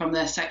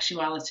their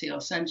sexuality or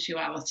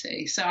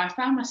sensuality. So I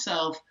found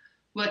myself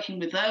working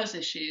with those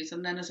issues,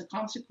 and then as a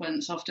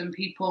consequence, often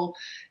people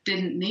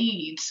didn't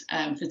need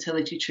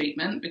fertility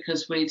treatment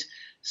because we'd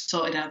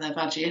sorted out their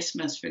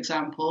vaginismus, for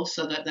example,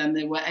 so that then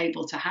they were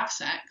able to have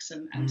sex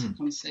and to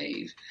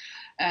conceive,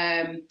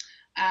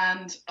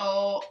 and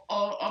or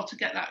to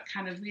get that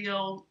kind of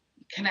real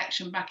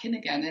connection back in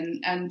again,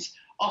 and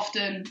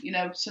often,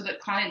 so that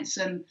clients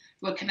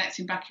were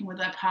connecting back in with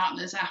their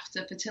partners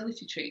after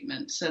fertility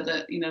treatment, so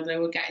that they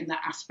were getting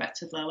that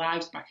aspect of their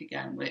lives back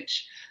again,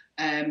 which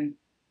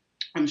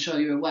I'm sure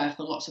you're aware,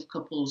 for lots of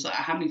couples that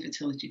are having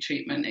fertility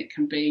treatment, it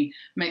can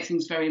make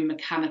things very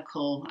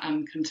mechanical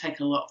and can take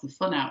a lot of the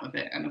fun out of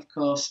it. And of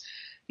course,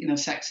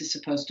 sex is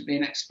supposed to be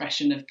an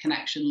expression of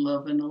connection,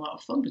 love, and a lot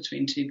of fun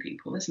between two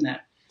people, isn't it?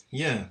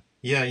 Yeah.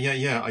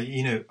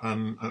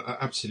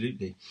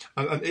 Absolutely.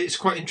 It's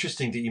quite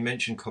interesting that you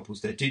mentioned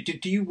couples there. Do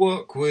you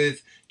work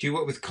with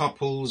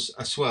couples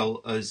as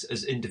well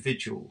as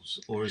individuals,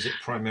 or is it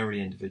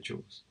primarily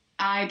individuals?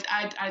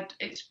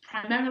 It's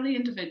primarily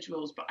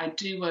individuals, but I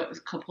do work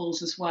with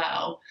couples as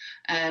well.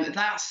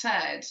 That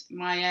said,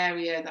 my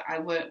area that I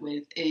work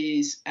with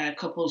is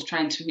couples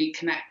trying to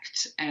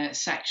reconnect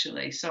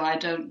sexually. So I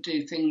don't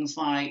do things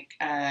like,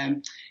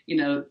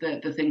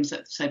 the things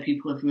that, say,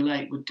 people of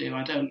Relate would do.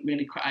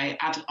 I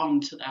add on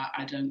to that.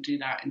 I don't do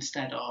that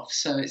instead of.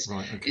 So it's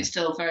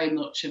still very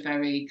much a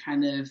very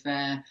kind of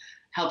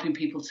helping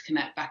people to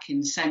connect back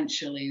in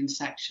sensually and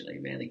sexually,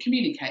 really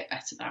communicate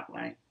better that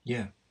way.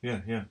 Yeah.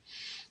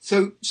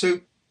 So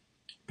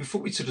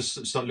before we sort of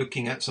start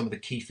looking at some of the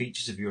key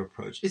features of your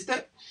approach, is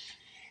there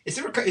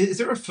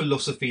a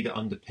philosophy that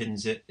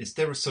underpins it? Is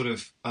there a sort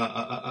of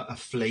a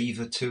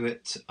flavour to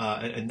it,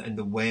 and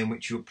the way in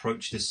which you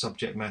approach this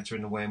subject matter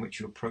and the way in which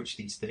you approach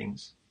these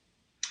things?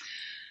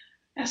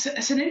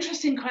 It's an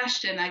interesting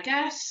question. I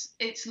guess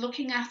it's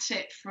looking at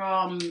it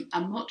from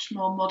a much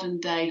more modern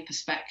day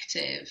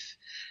perspective,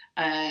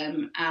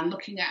 and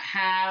looking at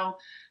how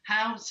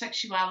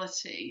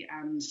sexuality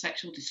and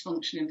sexual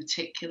dysfunction in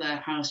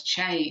particular has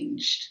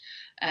changed,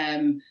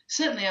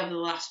 certainly over the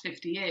last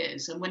 50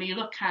 years. And when you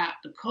look at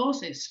the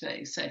causes,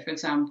 say, for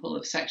example,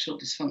 of sexual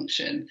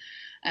dysfunction,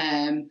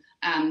 and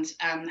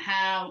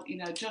how,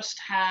 just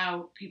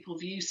how people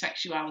view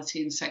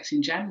sexuality and sex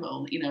in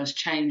general, has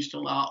changed a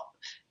lot.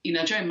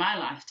 During my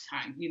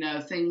lifetime,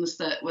 things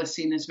that were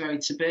seen as very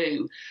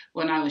taboo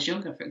when I was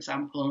younger, for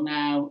example,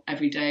 now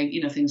everyday,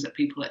 things that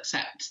people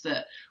accept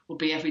that will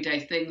be everyday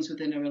things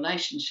within a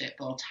relationship,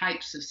 or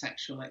types of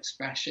sexual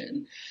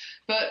expression.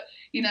 But,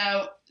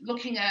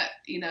 looking at,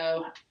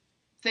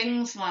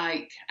 things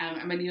like,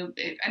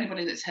 if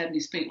anybody that's heard me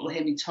speak will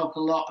hear me talk a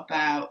lot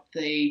about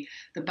the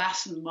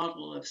Basson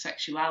model of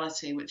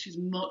sexuality, which is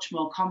much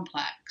more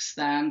complex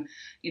than,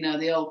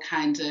 the old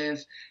kind of,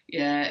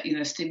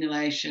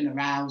 stimulation,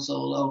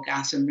 arousal,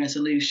 orgasm,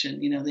 resolution,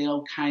 the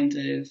old kind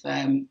of,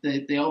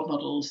 the old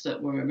models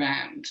that were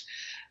around.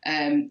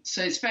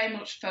 So it's very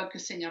much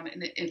focusing on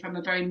it from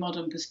a very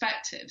modern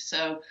perspective.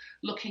 So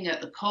looking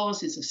at the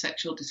causes of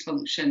sexual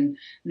dysfunction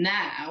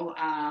now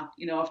are,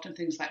 often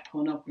things like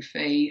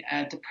pornography,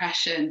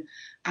 depression,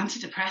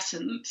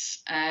 antidepressants.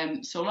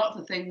 So a lot of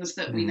the things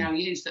that we now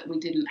use that we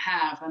didn't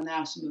have are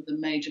now some of the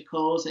major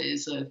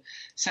causes of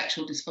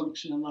sexual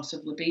dysfunction and loss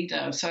of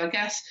libido. So I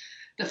guess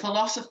the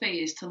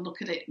philosophy is to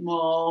look at it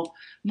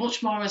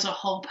much more as a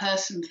whole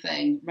person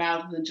thing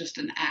rather than just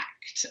an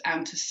act,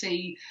 and to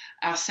see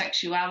our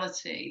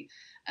sexuality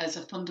as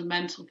a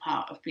fundamental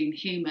part of being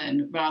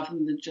human rather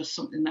than just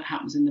something that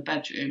happens in the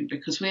bedroom,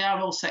 because we are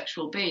all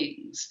sexual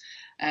beings.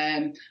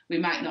 We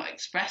might not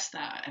express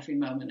that every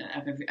moment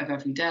of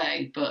every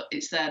day, but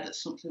it's there.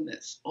 That's something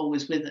that's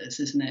always with us,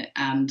 isn't it?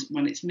 And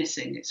when it's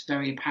missing, it's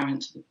very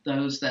apparent to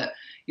those that,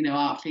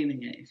 aren't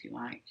feeling it, if you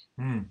like.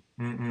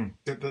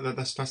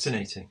 That's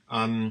fascinating.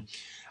 Tell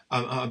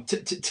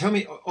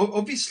me,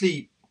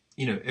 obviously,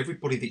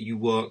 everybody that you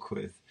work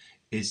with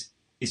is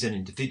an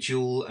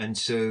individual, and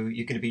so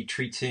you're going to be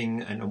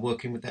treating and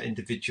working with that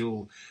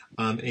individual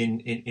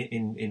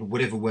in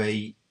whatever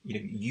way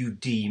you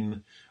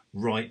deem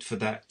right for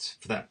that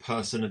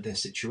person and their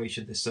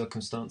situation, their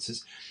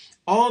circumstances.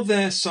 Are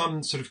there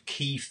some sort of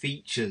key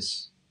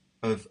features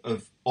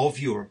of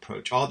your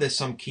approach? Are there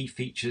some key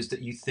features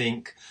that you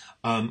think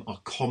are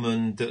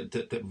common,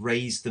 that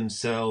raise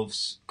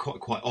themselves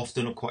quite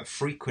often or quite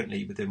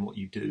frequently within what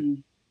you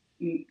do?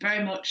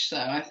 Very much so.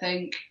 I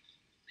think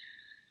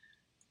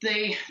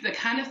the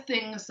kind of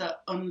things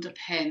that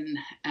underpin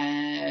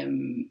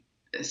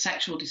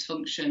sexual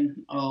dysfunction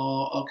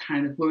or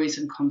kind of worries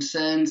and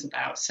concerns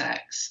about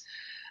sex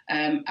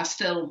are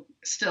still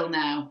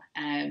now,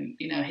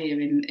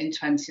 here in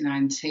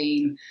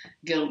 2019,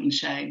 guilt and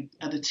shame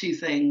are the two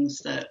things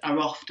that are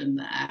often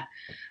there.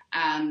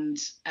 And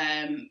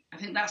I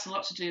think that's a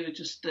lot to do with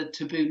just the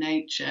taboo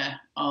nature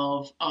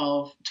of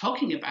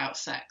talking about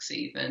sex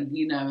even.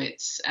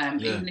 It's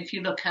even if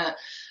you look at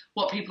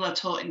what people are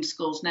taught in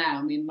schools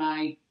now.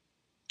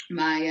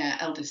 My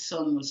eldest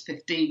son was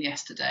 15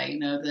 yesterday.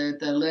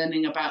 They're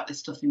learning about this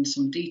stuff in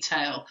some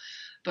detail,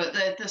 but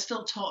they're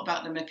still taught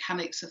about the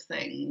mechanics of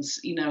things.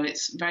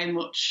 It's very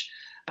much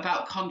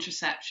about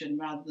contraception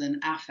rather than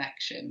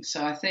affection.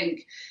 So I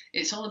think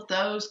it's all of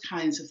those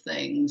kinds of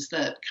things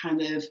that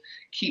kind of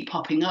keep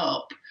popping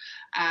up,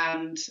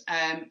 and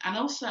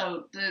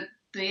also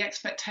the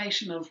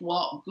expectation of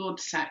what good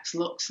sex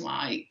looks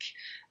like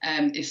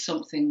is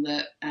something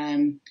that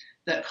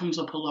comes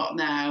up a lot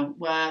now,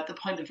 where the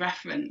point of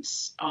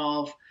reference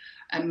of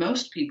and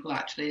most people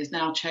actually, has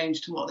now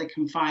changed to what they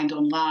can find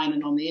online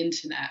and on the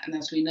internet. And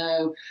as we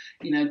know,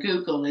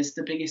 Google is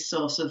the biggest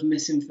source of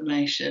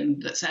misinformation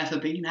that's ever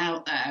been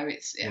out there.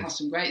 It has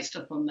some great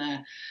stuff on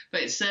there,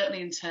 but it's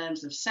certainly in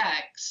terms of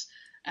sex,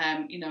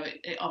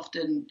 it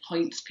often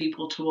points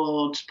people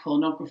towards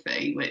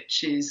pornography,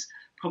 which is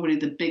probably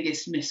the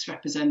biggest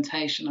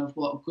misrepresentation of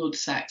what good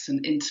sex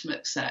and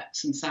intimate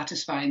sex and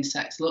satisfying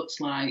sex looks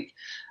like,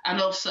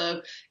 and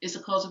also is the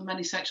cause of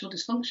many sexual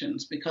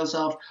dysfunctions because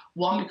of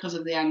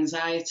the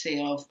anxiety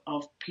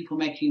of people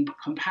making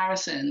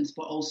comparisons,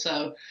 but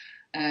also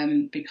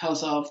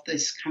because of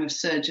this kind of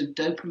surge of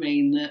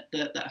dopamine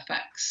that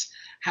affects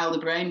how the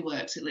brain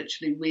works. It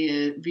literally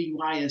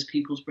rewires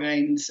people's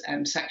brains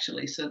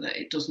sexually so that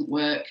it doesn't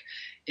work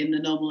in the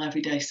normal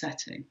everyday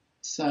setting.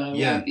 So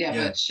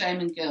but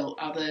shame and guilt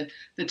are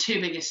the two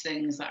biggest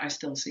things that I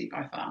still see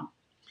by far.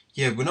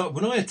 Yeah, when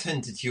I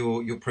attended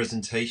your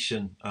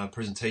presentation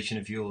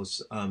of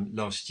yours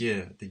last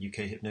year at the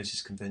UK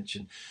Hypnosis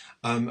Convention,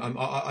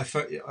 I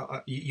felt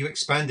you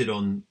expanded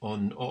on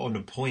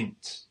a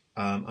point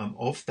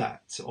of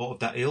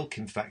that ilk,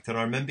 in fact, and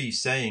I remember you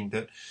saying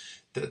that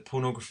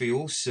pornography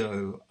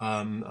also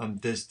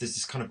there's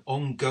this kind of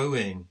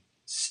ongoing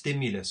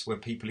stimulus where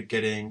people are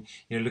getting,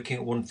 looking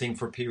at one thing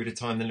for a period of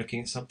time, then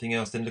looking at something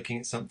else, then looking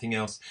at something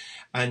else,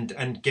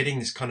 and getting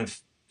this kind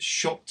of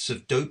shots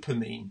of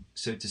dopamine,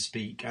 so to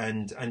speak,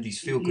 and these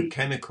feel-good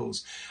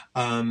chemicals,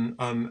 and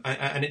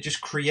it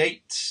just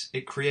creates a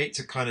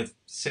kind of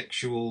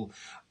sexual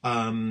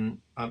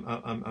habit,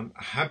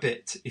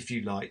 if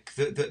you like,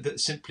 that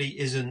simply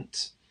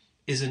isn't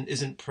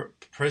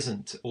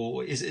present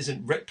or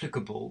isn't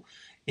replicable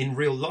in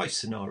real life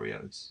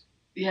scenarios.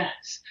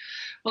 Yes.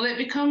 Well, it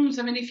becomes,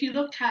 if you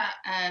look at,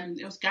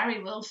 it was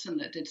Gary Wilson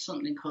that did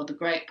something called the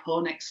Great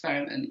Porn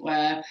Experiment,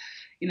 where,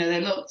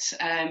 they looked,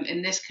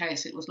 in this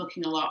case, it was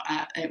looking a lot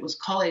at, it was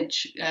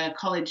college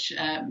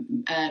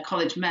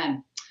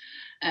men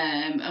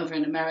over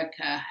in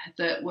America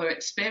that were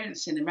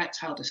experiencing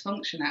erectile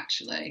dysfunction,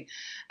 actually.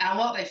 And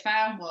what they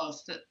found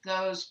was that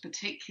those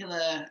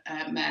particular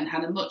men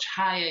had a much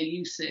higher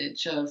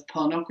usage of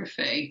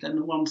pornography than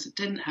the ones that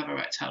didn't have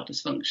erectile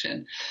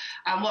dysfunction.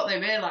 And what they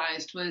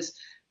realized was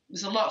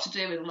there's a lot to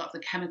do with a lot of the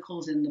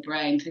chemicals in the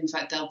brain, things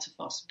like delta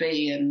phos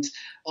B and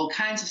all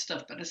kinds of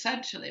stuff. But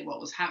essentially what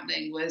was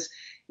happening was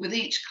with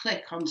each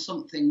click on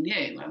something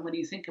new, and when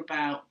you think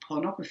about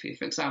pornography,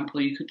 for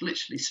example, you could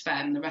literally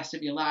spend the rest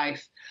of your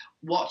life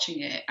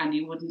watching it, and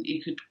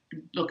you could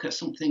look at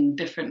something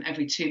different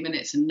every 2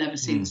 minutes and never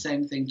see the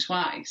same thing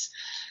twice.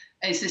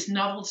 It's this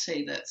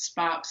novelty that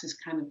sparks this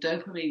kind of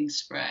dopamine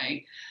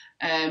spray.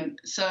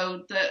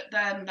 So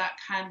then that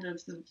kind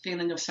of the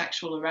feeling of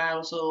sexual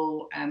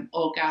arousal,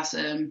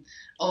 orgasm,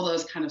 all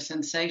those kind of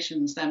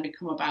sensations then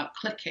become about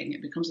clicking.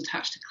 It becomes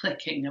attached to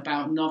clicking,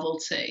 about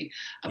novelty,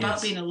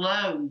 about being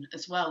alone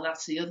as well.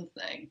 That's the other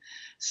thing.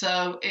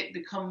 So it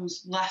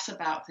becomes less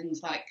about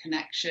things like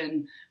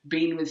connection,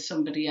 being with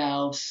somebody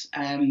else,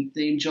 the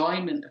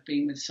enjoyment of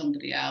being with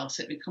somebody else.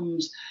 It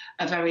becomes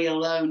a very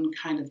alone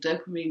kind of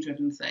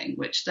dopamine-driven thing,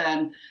 which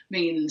then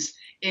means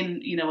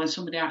when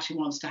somebody actually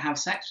wants to have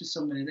sex with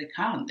somebody, they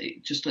can't.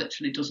 It just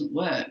literally doesn't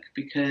work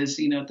because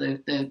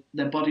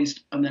their bodies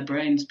and their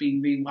brains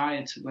being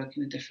rewired to work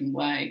in a different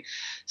way.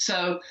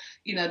 So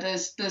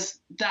there's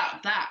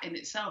that in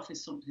itself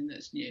is something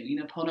that's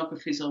new.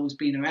 Pornography's always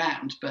been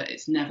around, but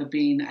it's never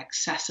been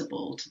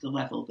accessible to the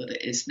level that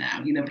it is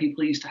now.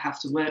 People used to have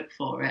to work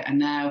for it, and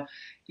now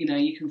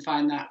you can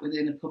find that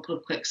within a couple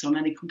of clicks on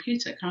any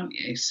computer, can't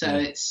you? So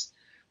it's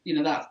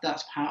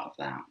that's part of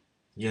that.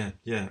 Yeah,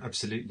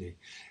 absolutely.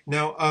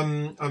 Now,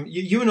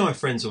 you and I are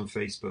friends on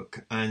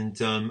Facebook,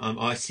 and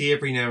I see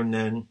every now and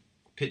then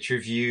a picture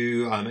of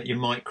you at your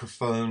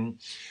microphone,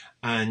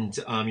 and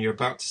you're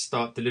about to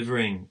start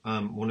delivering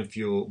one of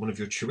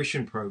your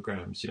tuition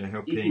programs.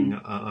 Helping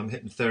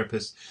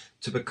hypnotherapists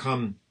to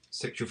become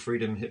sexual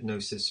freedom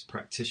hypnosis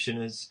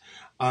practitioners.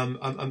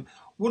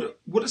 What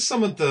are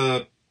some of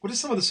the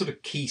sort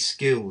of key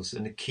skills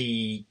and the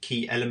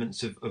key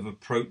elements of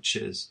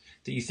approaches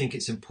that you think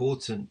it's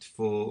important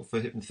for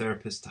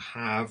hypnotherapists to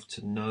have,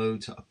 to know,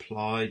 to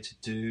apply, to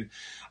do?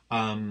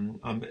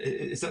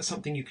 Is that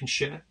something you can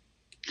share?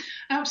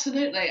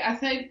 Absolutely. I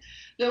think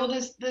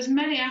there's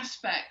many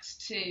aspects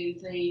to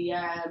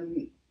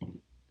the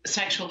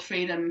sexual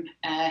freedom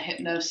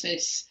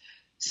hypnosis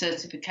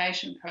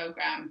certification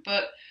program,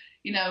 but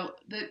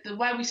the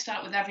way we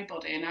start with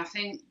everybody, and I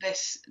think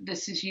this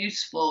is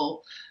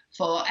useful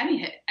for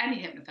any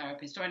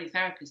hypnotherapist or any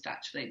therapist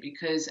actually,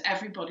 because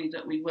everybody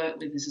that we work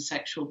with is a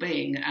sexual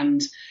being,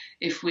 and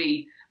if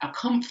we are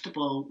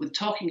comfortable with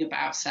talking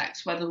about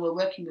sex, whether we're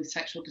working with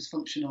sexual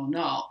dysfunction or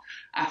not,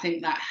 I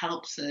think that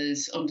helps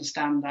us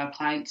understand our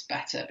clients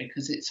better,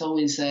 because it's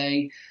always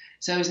a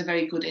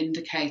very good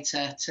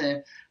indicator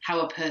to how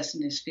a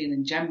person is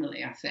feeling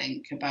generally, I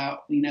think,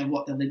 about,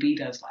 what the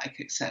libido's like,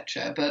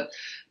 etc. But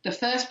the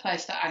first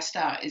place that I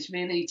start is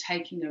really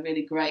taking a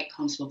really great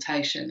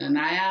consultation. And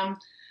I am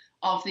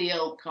of the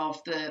ilk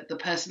of the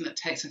person that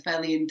takes a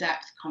fairly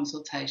in-depth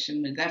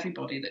consultation with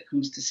everybody that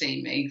comes to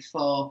see me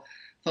for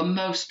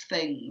most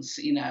things.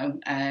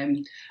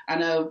 I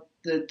know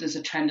that there's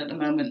a trend at the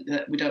moment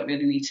that we don't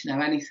really need to know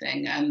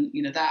anything, and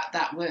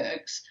that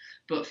works.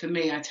 But for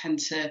me, I tend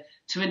to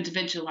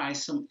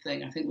individualise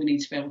something. I think we need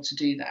to be able to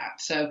do that.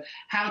 So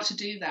how to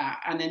do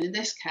that, and then in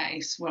this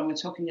case, when we're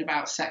talking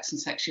about sex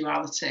and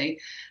sexuality,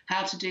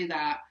 how to do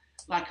that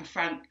like a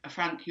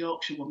frank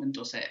Yorkshire woman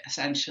does it,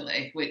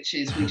 essentially, which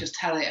is we just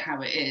tell it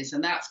how it is.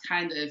 And that's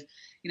kind of,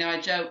 I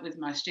joke with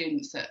my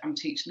students that I'm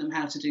teaching them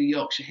how to do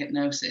Yorkshire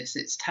hypnosis.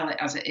 It's tell it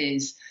as it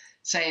is,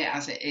 say it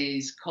as it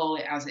is, call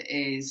it as it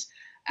is,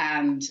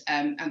 and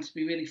to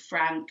be really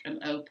frank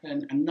and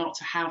open and not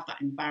to have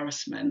that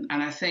embarrassment.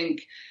 And I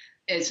think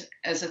as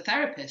a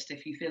therapist,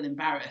 if you feel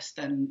embarrassed,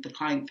 then the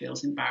client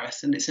feels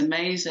embarrassed. And it's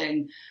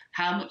amazing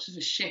how much of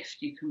a shift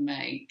you can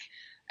make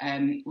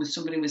with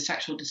somebody with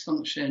sexual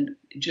dysfunction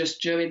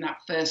just during that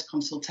first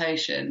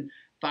consultation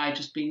by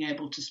just being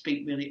able to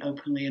speak really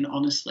openly and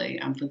honestly,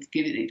 and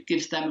it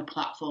gives them a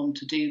platform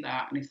to do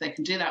that. And if they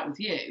can do that with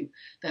you,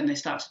 then they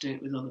start to do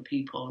it with other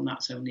people, and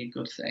that's only a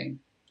good thing.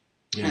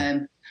 Yeah.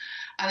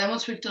 And then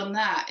once we've done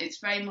that, it's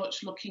very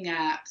much looking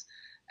at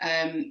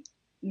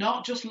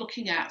not just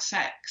looking at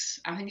sex.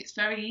 I think it's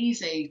very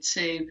easy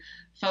to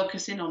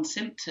focus in on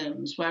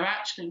symptoms, where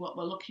actually what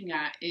we're looking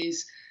at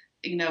is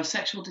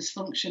sexual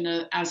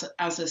dysfunction as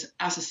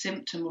a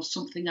symptom of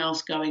something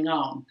else going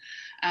on.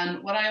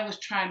 And what I always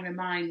try and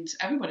remind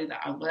everybody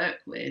that I work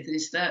with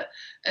is that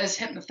as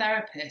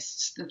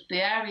hypnotherapists,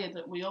 the area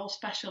that we all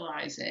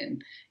specialise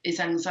in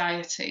is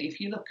anxiety. If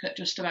you look at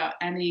just about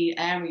any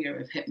area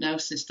of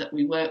hypnosis that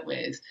we work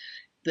with,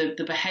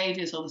 the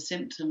behaviours or the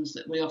symptoms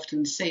that we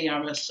often see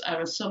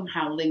are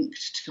somehow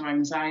linked to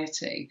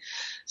anxiety.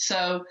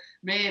 So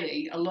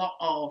really a lot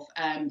of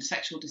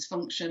sexual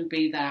dysfunction,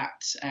 be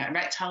that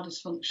erectile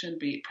dysfunction,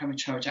 be it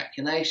premature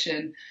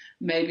ejaculation,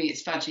 maybe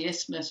it's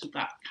vaginismus with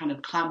that kind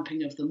of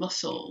clamping of the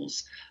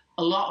muscles,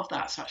 a lot of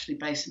that's actually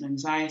based on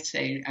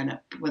anxiety, and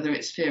whether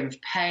it's fear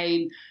of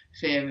pain,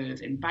 fear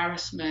of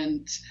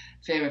embarrassment,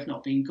 fear of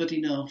not being good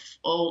enough,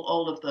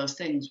 all of those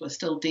things, we're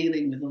still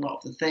dealing with a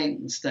lot of the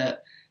things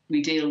that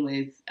we deal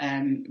with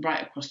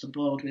right across the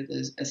board with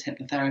as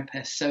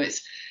hypnotherapists. So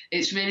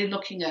it's really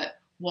looking at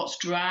what's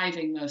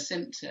driving those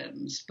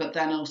symptoms, but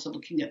then also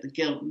looking at the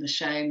guilt and the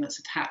shame that's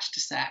attached to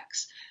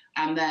sex,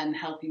 and then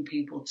helping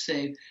people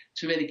to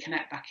really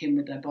connect back in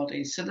with their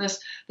bodies. So there's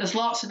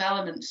lots of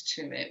elements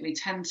to it. We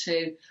tend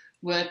to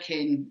work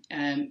in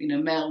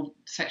male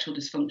sexual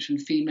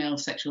dysfunction, female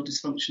sexual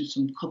dysfunction,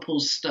 some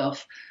couples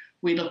stuff.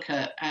 We look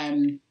at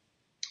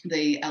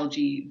the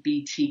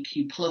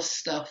LGBTQ plus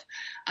stuff,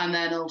 and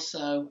then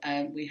also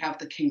we have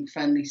the kink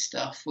friendly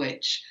stuff,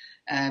 which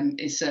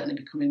is certainly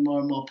becoming more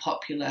and more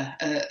popular,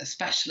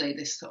 especially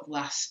this sort of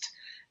last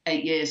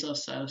 8 years or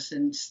so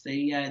since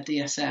the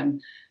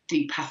DSM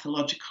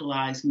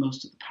depathologicalised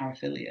most of the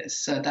paraphilias.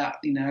 So that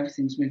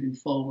everything's moving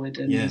forward,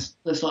 and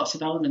there's lots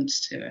of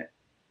elements to it.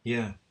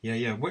 Yeah.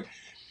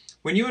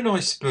 When you and I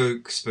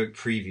spoke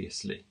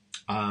previously,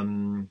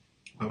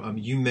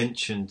 you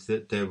mentioned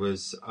that there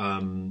was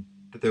a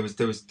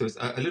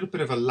little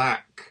bit of a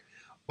lack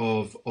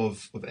of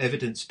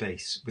evidence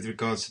base with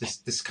regards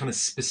to this kind of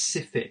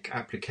specific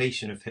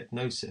application of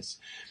hypnosis.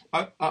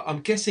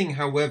 I'm guessing,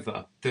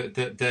 however,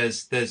 that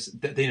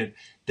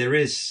there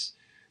is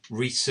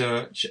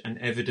research and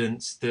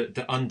evidence that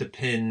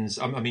underpins.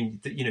 I mean,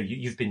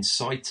 you've been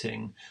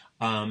citing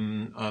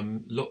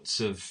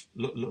lots of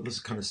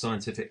kind of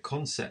scientific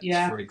concepts,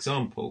 for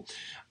example,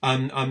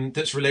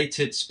 that's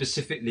related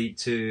specifically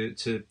to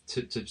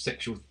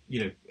sexual,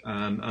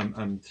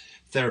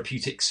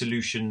 therapeutic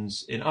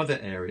solutions in other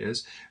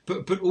areas,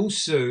 but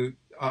also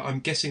I'm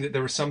guessing that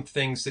there are some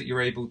things that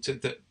you're able to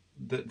that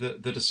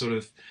are sort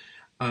of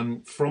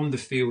from the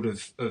field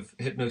of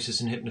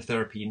hypnosis and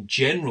hypnotherapy in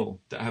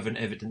general that have an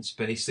evidence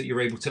base that you're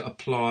able to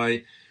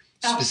apply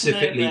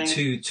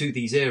specifically to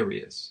these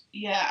areas.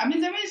 Yeah, I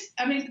mean,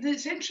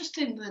 it's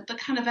interesting that the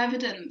kind of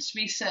evidence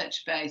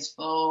research base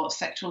for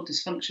sexual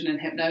dysfunction and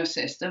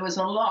hypnosis, there was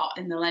a lot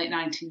in the late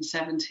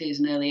 1970s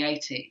and early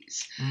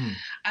 80s.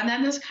 And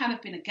then there's kind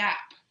of been a gap.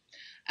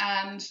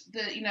 And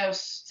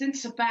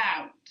since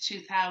about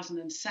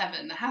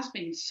 2007, there has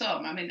been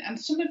some. I mean, and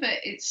some of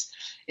it's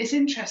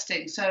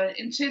interesting. So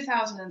in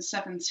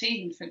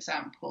 2017, for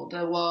example,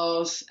 there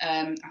was,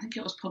 I think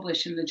it was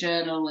published in the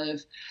Journal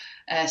of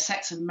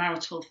Sex and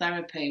Marital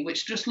Therapy,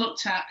 which just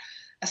looked at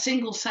a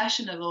single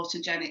session of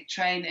autogenic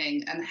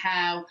training and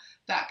how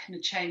that can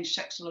change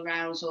sexual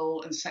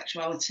arousal and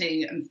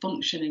sexuality and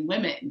function in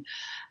women.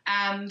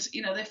 And,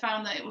 they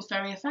found that it was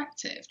very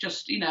effective.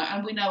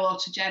 And we know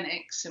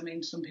autogenics, I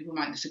mean, some people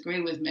might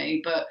disagree with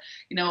me, but,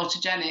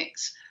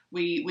 autogenics,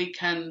 we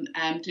can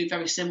do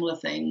very similar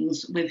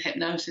things with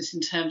hypnosis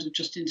in terms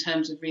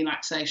of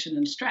relaxation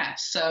and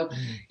stress. So,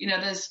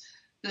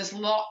 there's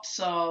lots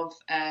of,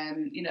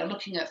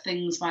 looking at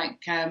things like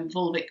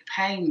vulvic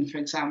pain, for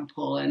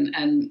example,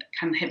 and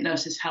can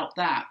hypnosis help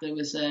that? There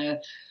was a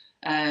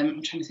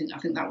I'm trying to think. I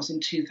think that was in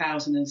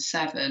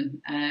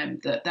 2007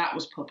 that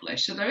was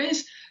published. So there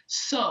is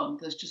some.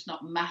 There's just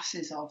not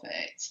masses of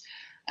it.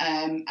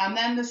 And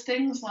then there's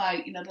things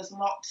like, there's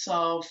lots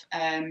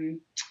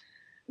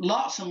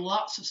and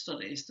lots of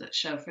studies that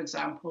show, for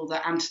example,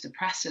 that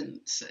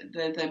antidepressants,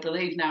 they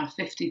believe now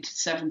 50 to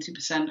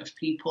 70% of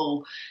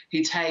people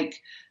who take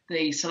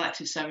the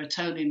selective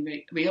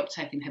serotonin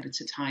reuptake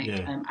inhibitor type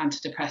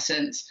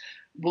antidepressants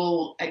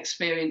will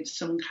experience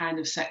some kind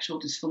of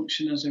sexual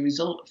dysfunction as a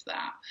result of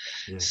that.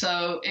 Yeah.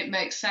 So it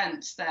makes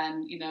sense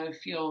then,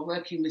 if you're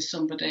working with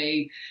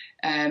somebody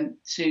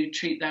to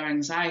treat their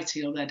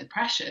anxiety or their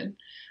depression,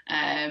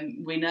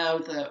 we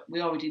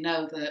already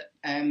know that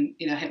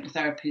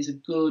hypnotherapy is a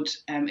good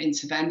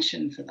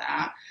intervention for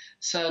that,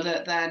 so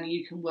that then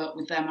you can work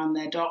with them and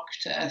their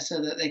doctor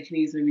so that they can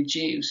either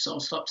reduce or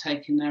stop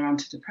taking their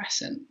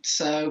antidepressant.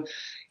 So,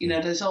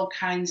 there's all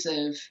kinds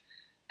of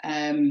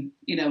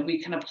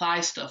we can apply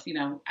stuff,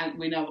 and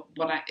we know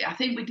what I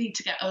think we need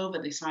to get over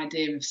this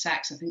idea of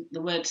sex. I think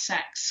the word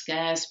sex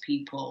scares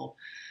people,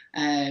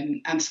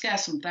 and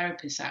scares some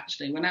therapists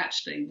actually, when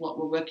actually what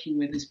we're working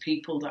with is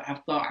people that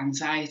have got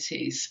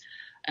anxieties.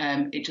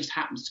 It just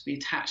happens to be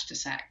attached to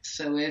sex.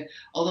 So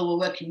although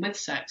we're working with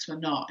sex, we're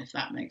not, if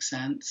that makes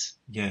sense.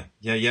 Yeah.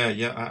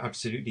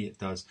 Absolutely, it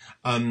does.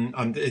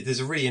 There's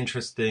a really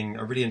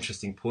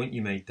interesting point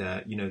you made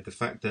there. The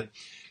fact that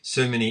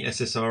so many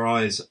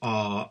SSRIs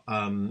are,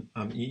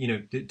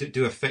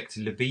 do affect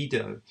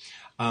libido,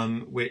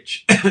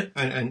 which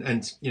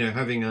and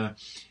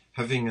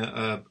having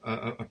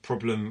a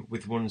problem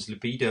with one's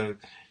libido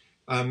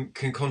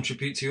can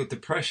contribute to your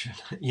depression,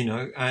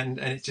 and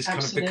it just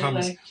kind of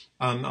becomes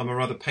a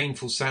rather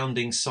painful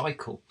sounding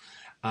cycle.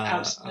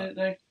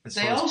 Absolutely.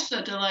 They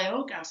also delay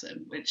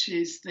orgasm, which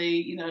is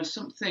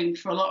something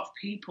for a lot of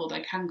people.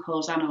 They can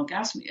cause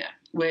anorgasmia,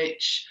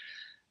 which,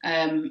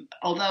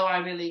 although I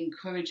really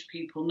encourage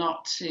people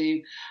not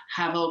to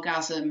have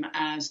orgasm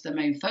as the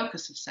main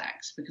focus of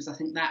sex, because I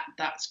think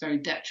that's very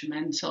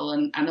detrimental,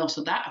 and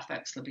also that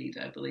affects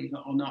libido, believe it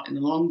or not, in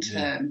the long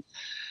term.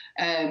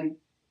 Yeah.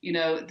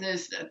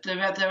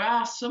 There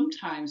are some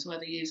times where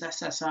they use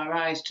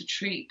SSRIs to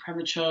treat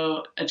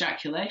premature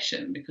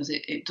ejaculation because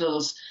it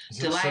does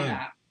delay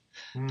that.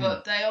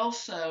 But they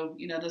also,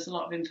 there's a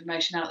lot of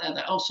information out there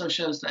that also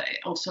shows that it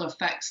also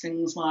affects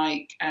things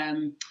like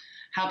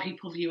how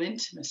people view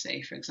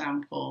intimacy, for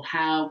example,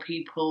 how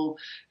people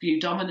view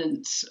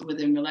dominance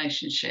within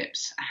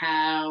relationships,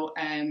 how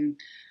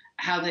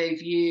they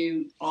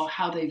view or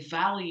how they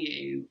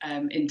value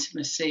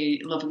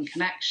intimacy, love and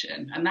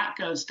connection. And that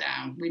goes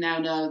down. We now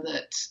know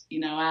that,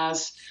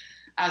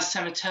 as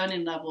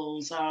serotonin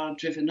levels are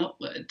driven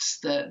upwards,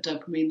 the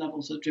dopamine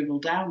levels are driven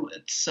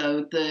downwards.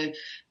 So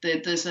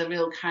there's a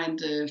real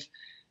kind of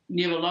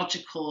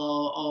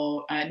neurological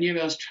or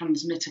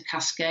neurotransmitter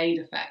cascade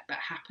effect that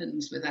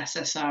happens with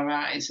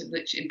SSRIs,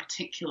 which in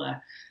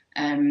particular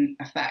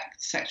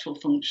affect sexual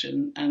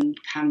function and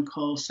can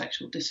cause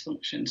sexual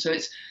dysfunction. So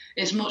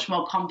it's much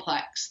more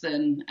complex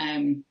than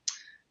than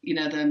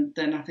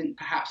I think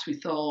perhaps we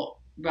thought.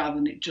 Rather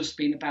than it just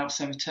being about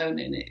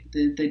serotonin,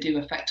 they do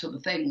affect other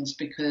things,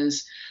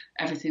 because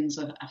everything's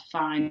a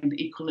fine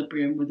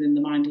equilibrium within the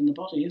mind and the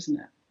body, isn't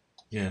it?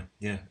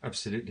 Yeah,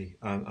 absolutely.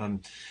 Tell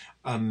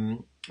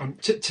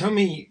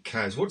me,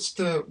 Kaz, what's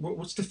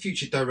the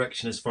future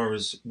direction as far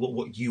as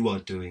what you are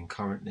doing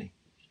currently?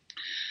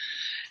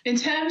 In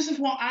terms of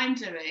what I'm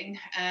doing,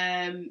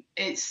 I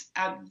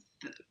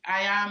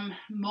am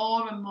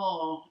more and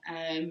more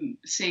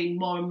seeing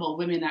more and more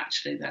women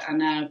actually that are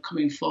now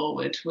coming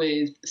forward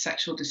with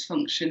sexual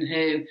dysfunction,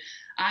 who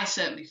I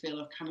certainly feel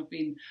have kind of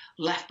been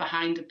left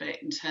behind a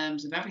bit in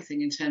terms of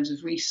everything, in terms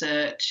of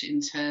research, in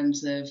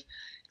terms of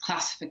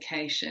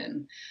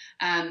classification.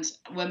 And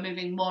we're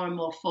moving more and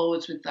more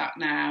forwards with that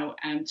now,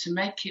 to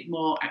make it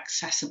more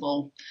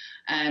accessible,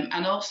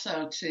 and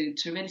also to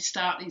really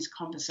start these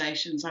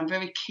conversations. I'm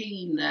very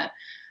keen that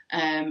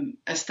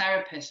as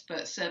therapists,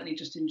 but certainly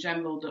just in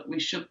general, that we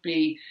should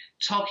be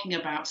talking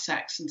about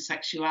sex and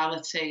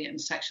sexuality and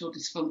sexual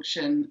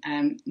dysfunction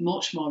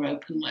much more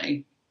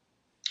openly.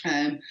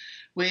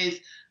 With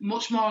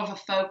much more of a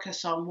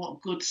focus on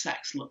what good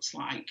sex looks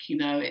like.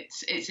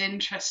 It's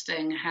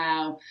interesting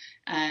how,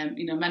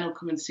 men will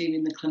come and see me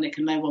in the clinic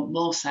and they want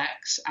more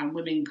sex, and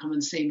women come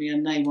and see me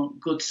and they want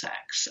good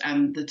sex.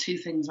 And the two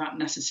things aren't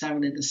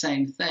necessarily the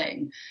same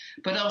thing,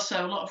 but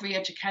also a lot of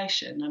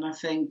re-education. And I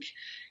think,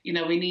 we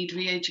need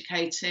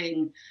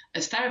re-educating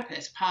as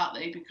therapists,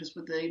 partly because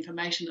with the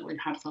information that we've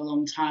had for a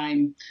long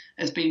time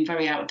has been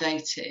very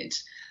outdated.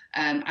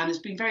 And has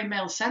been very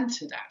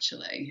male-centred,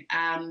 actually,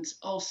 and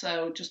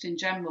also just in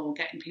general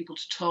getting people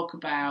to talk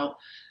about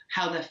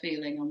how they're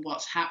feeling and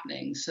what's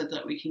happening, so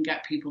that we can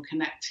get people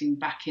connecting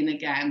back in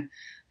again.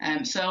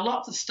 So a lot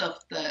of the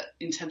stuff that,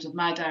 in terms of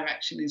my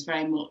direction, is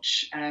very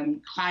much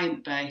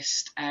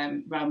client-based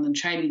rather than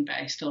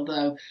training-based,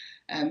 although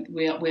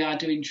we are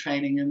doing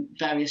training and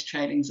various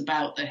trainings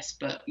about this,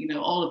 but,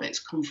 all of it's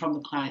come from the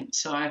client.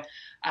 So I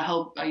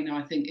hope,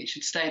 I think it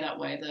should stay that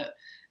way, that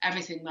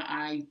everything that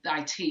I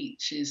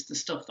teach is the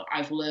stuff that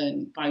I've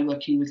learned by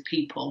working with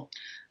people,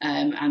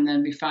 and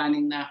then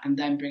refining that and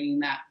then bringing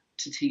that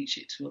to teach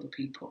it to other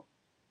people.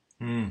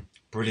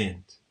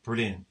 Brilliant.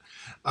 I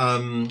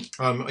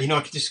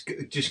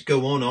could just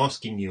go on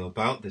asking you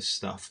about this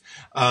stuff.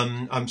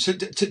 So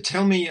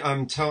tell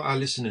our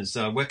listeners,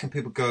 where can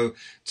people go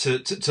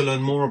to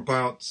learn more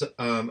about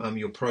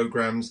your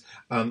programs?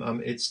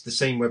 It's the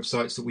same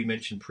websites that we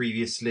mentioned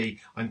previously,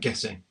 I'm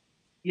guessing.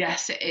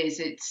 Yes, it is.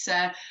 It's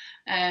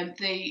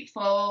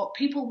for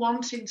people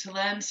wanting to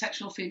learn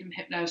sexual freedom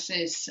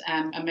hypnosis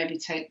and maybe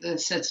take the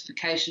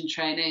certification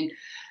training.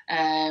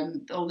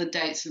 All the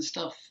dates and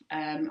stuff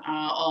are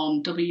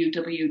on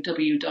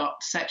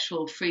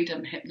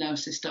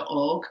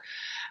www.sexualfreedomhypnosis.org.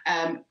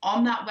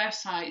 On that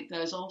website,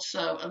 there's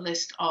also a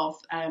list of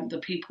the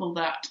people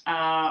that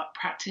are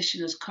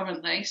practitioners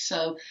currently.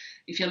 So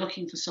if you're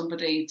looking for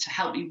somebody to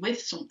help you with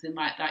something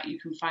like that, you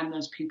can find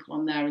those people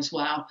on there as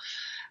well.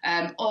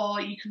 Or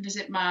you can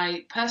visit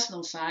my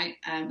personal site,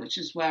 which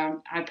is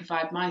where I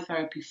provide my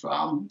therapy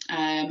from,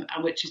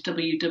 which is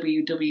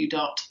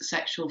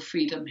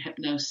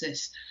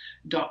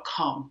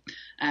www.sexualfreedomhypnosis.com.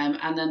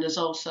 And then there's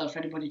also, for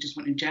anybody just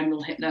wanting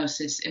general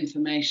hypnosis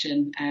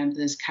information,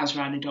 there's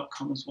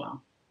kazriley.com as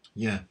well.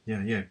 Yeah.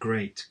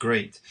 Great.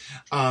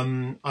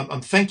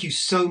 Thank you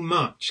so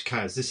much,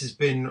 Kaz. This has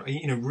been,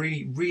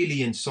 really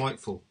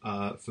insightful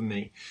for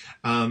me.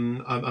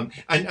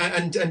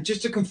 And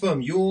just to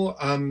confirm, your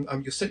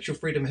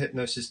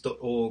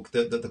sexualfreedomhypnosis.org,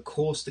 the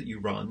course that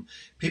you run,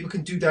 people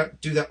can do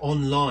that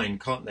online,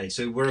 can't they?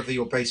 So wherever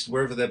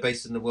they're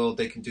based in the world,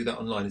 they can do that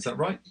online. Is that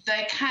right?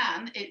 They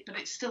can, but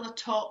it's still a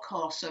talk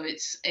course, so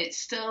it's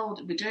still,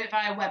 we do it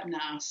via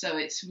webinar, so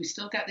we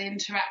still get the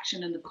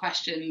interaction and the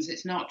questions.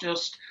 It's not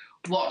just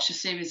watch a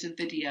series of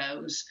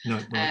videos. No,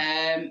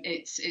 right.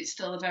 It's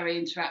still a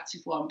very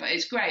interactive one, but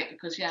it's great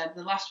because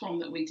the last one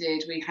that we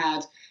did, we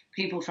had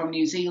people from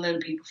New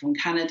Zealand, people from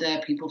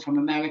Canada, people from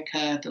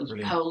America, there was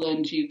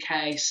Poland,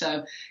 UK,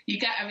 so you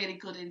get a really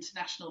good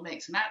international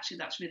mix, and actually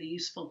that's really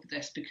useful for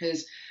this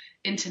because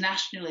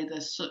internationally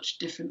there's such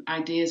different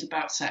ideas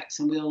about sex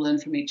and we all learn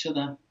from each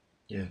other.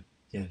 Yeah.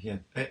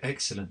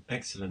 Excellent.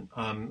 That's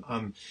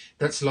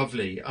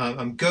lovely.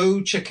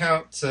 Go check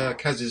out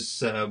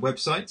Kaz's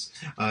website.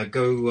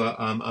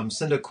 Go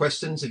send her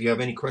questions if you have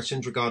any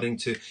questions regarding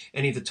to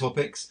any of the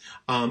topics.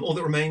 All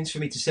that remains for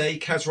me to say,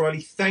 Kaz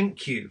Riley,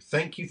 thank you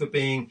for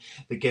being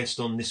the guest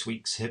on this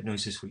week's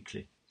Hypnosis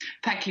Weekly.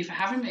 Thank you for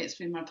having me. It's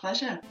been my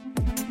pleasure.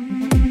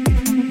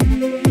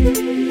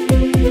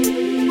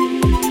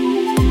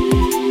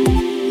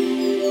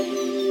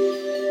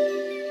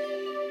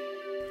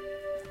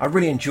 I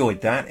really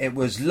enjoyed that. It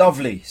was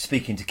lovely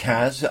speaking to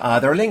Kaz.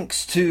 There are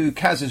links to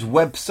Kaz's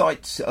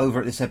website over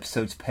at this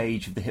episode's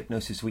page of the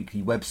Hypnosis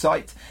Weekly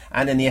website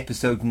and in the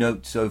episode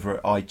notes over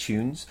at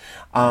iTunes.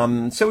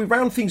 So we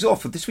round things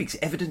off with this week's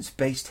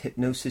evidence-based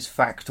hypnosis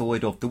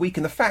factoid of the week.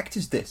 And the fact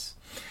is this,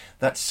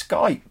 that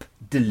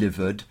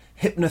Skype-delivered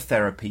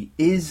hypnotherapy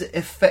is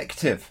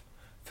effective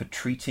for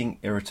treating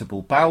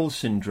irritable bowel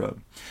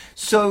syndrome.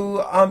 So,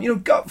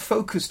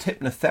 gut-focused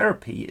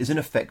hypnotherapy is an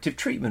effective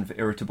treatment for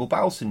irritable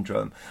bowel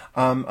syndrome.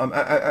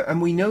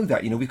 And we know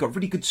that, we've got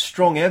really good,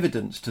 strong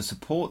evidence to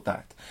support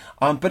that.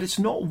 But it's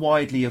not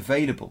widely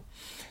available.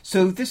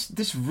 So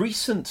this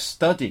recent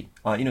study,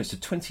 it's a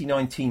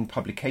 2019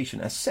 publication,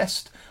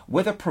 assessed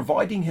whether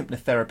providing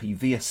hypnotherapy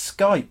via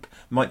Skype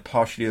might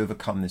partially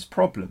overcome this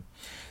problem.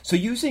 So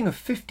using a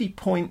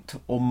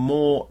 50-point or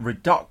more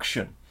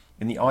reduction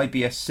in the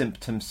IBS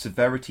symptom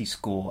severity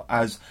score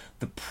as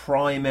the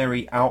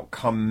primary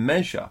outcome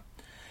measure,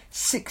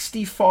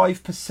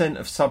 65%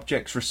 of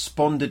subjects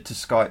responded to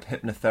Skype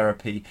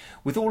hypnotherapy,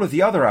 with all of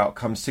the other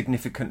outcomes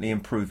significantly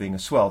improving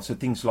as well. So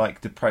things like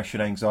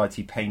depression,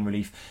 anxiety, pain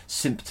relief,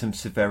 symptom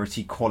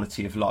severity,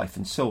 quality of life,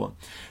 and so on.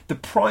 The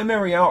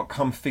primary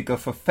outcome figure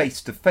for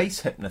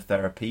face-to-face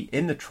hypnotherapy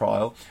in the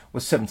trial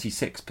was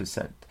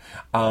 76%.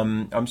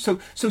 So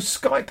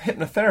Skype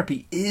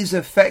hypnotherapy is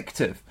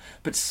effective,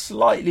 but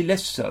slightly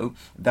less so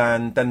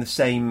than the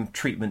same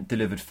treatment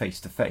delivered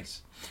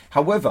face-to-face.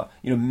 However,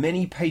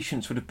 many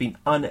patients would have been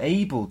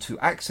unable to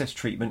access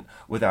treatment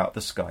without the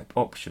Skype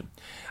option.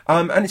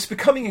 And it's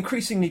becoming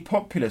increasingly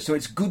popular, so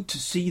it's good to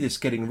see this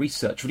getting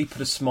researched. Really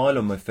put a smile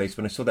on my face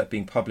when I saw that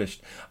being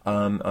published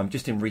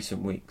just in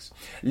recent weeks.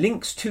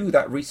 Links to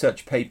that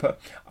research paper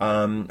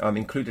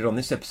included on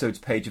this episode's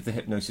page of the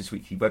Hypnosis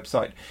Weekly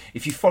website.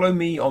 If you follow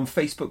me on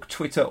Facebook,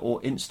 Twitter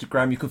or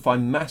Instagram, you can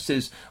find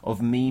masses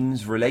of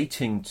memes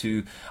relating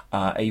to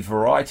a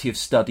variety of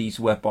studies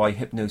whereby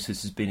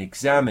hypnosis has been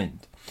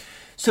examined.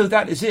 So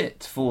that is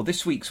it for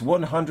this week's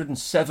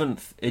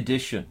 107th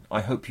edition.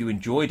 I hope you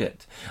enjoyed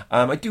it.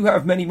 I do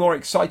have many more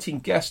exciting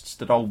guests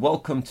that I'll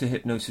welcome to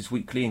Hypnosis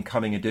Weekly in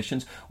coming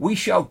editions. We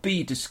shall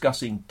be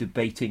discussing,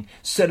 debating,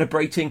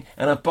 celebrating,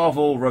 and above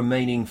all,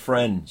 remaining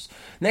friends.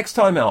 Next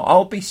time out,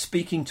 I'll be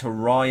speaking to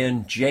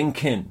Ryan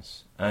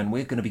Jenkins, and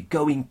we're going to be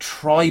going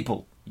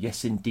tribal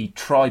Yes, indeed,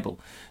 tribal.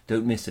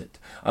 Don't miss it.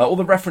 All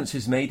the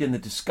references made in the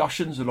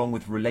discussions, along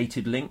with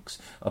related links,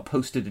 are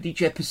posted at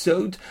each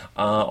episode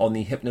on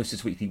the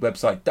Hypnosis Weekly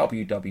website,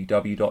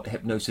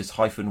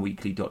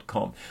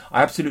 www.hypnosis-weekly.com.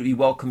 I absolutely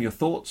welcome your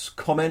thoughts,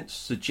 comments,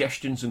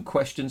 suggestions and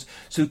questions,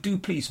 so do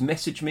please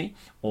message me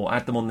or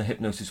add them on the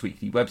Hypnosis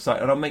Weekly website,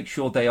 and I'll make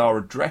sure they are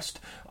addressed,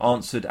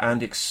 answered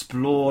and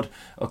explored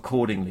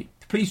accordingly.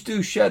 Please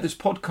do share this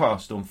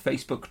podcast on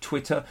Facebook,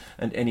 Twitter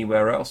and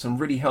anywhere else, and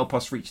really help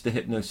us reach the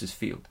hypnosis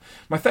field.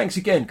 My thanks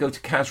again go to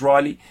Kaz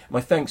Riley.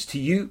 My thanks to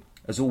you,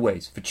 as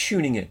always, for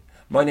tuning in.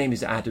 My name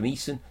is Adam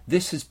Eason.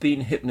 This has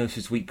been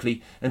Hypnosis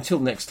Weekly.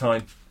 Until next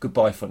time,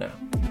 goodbye for now.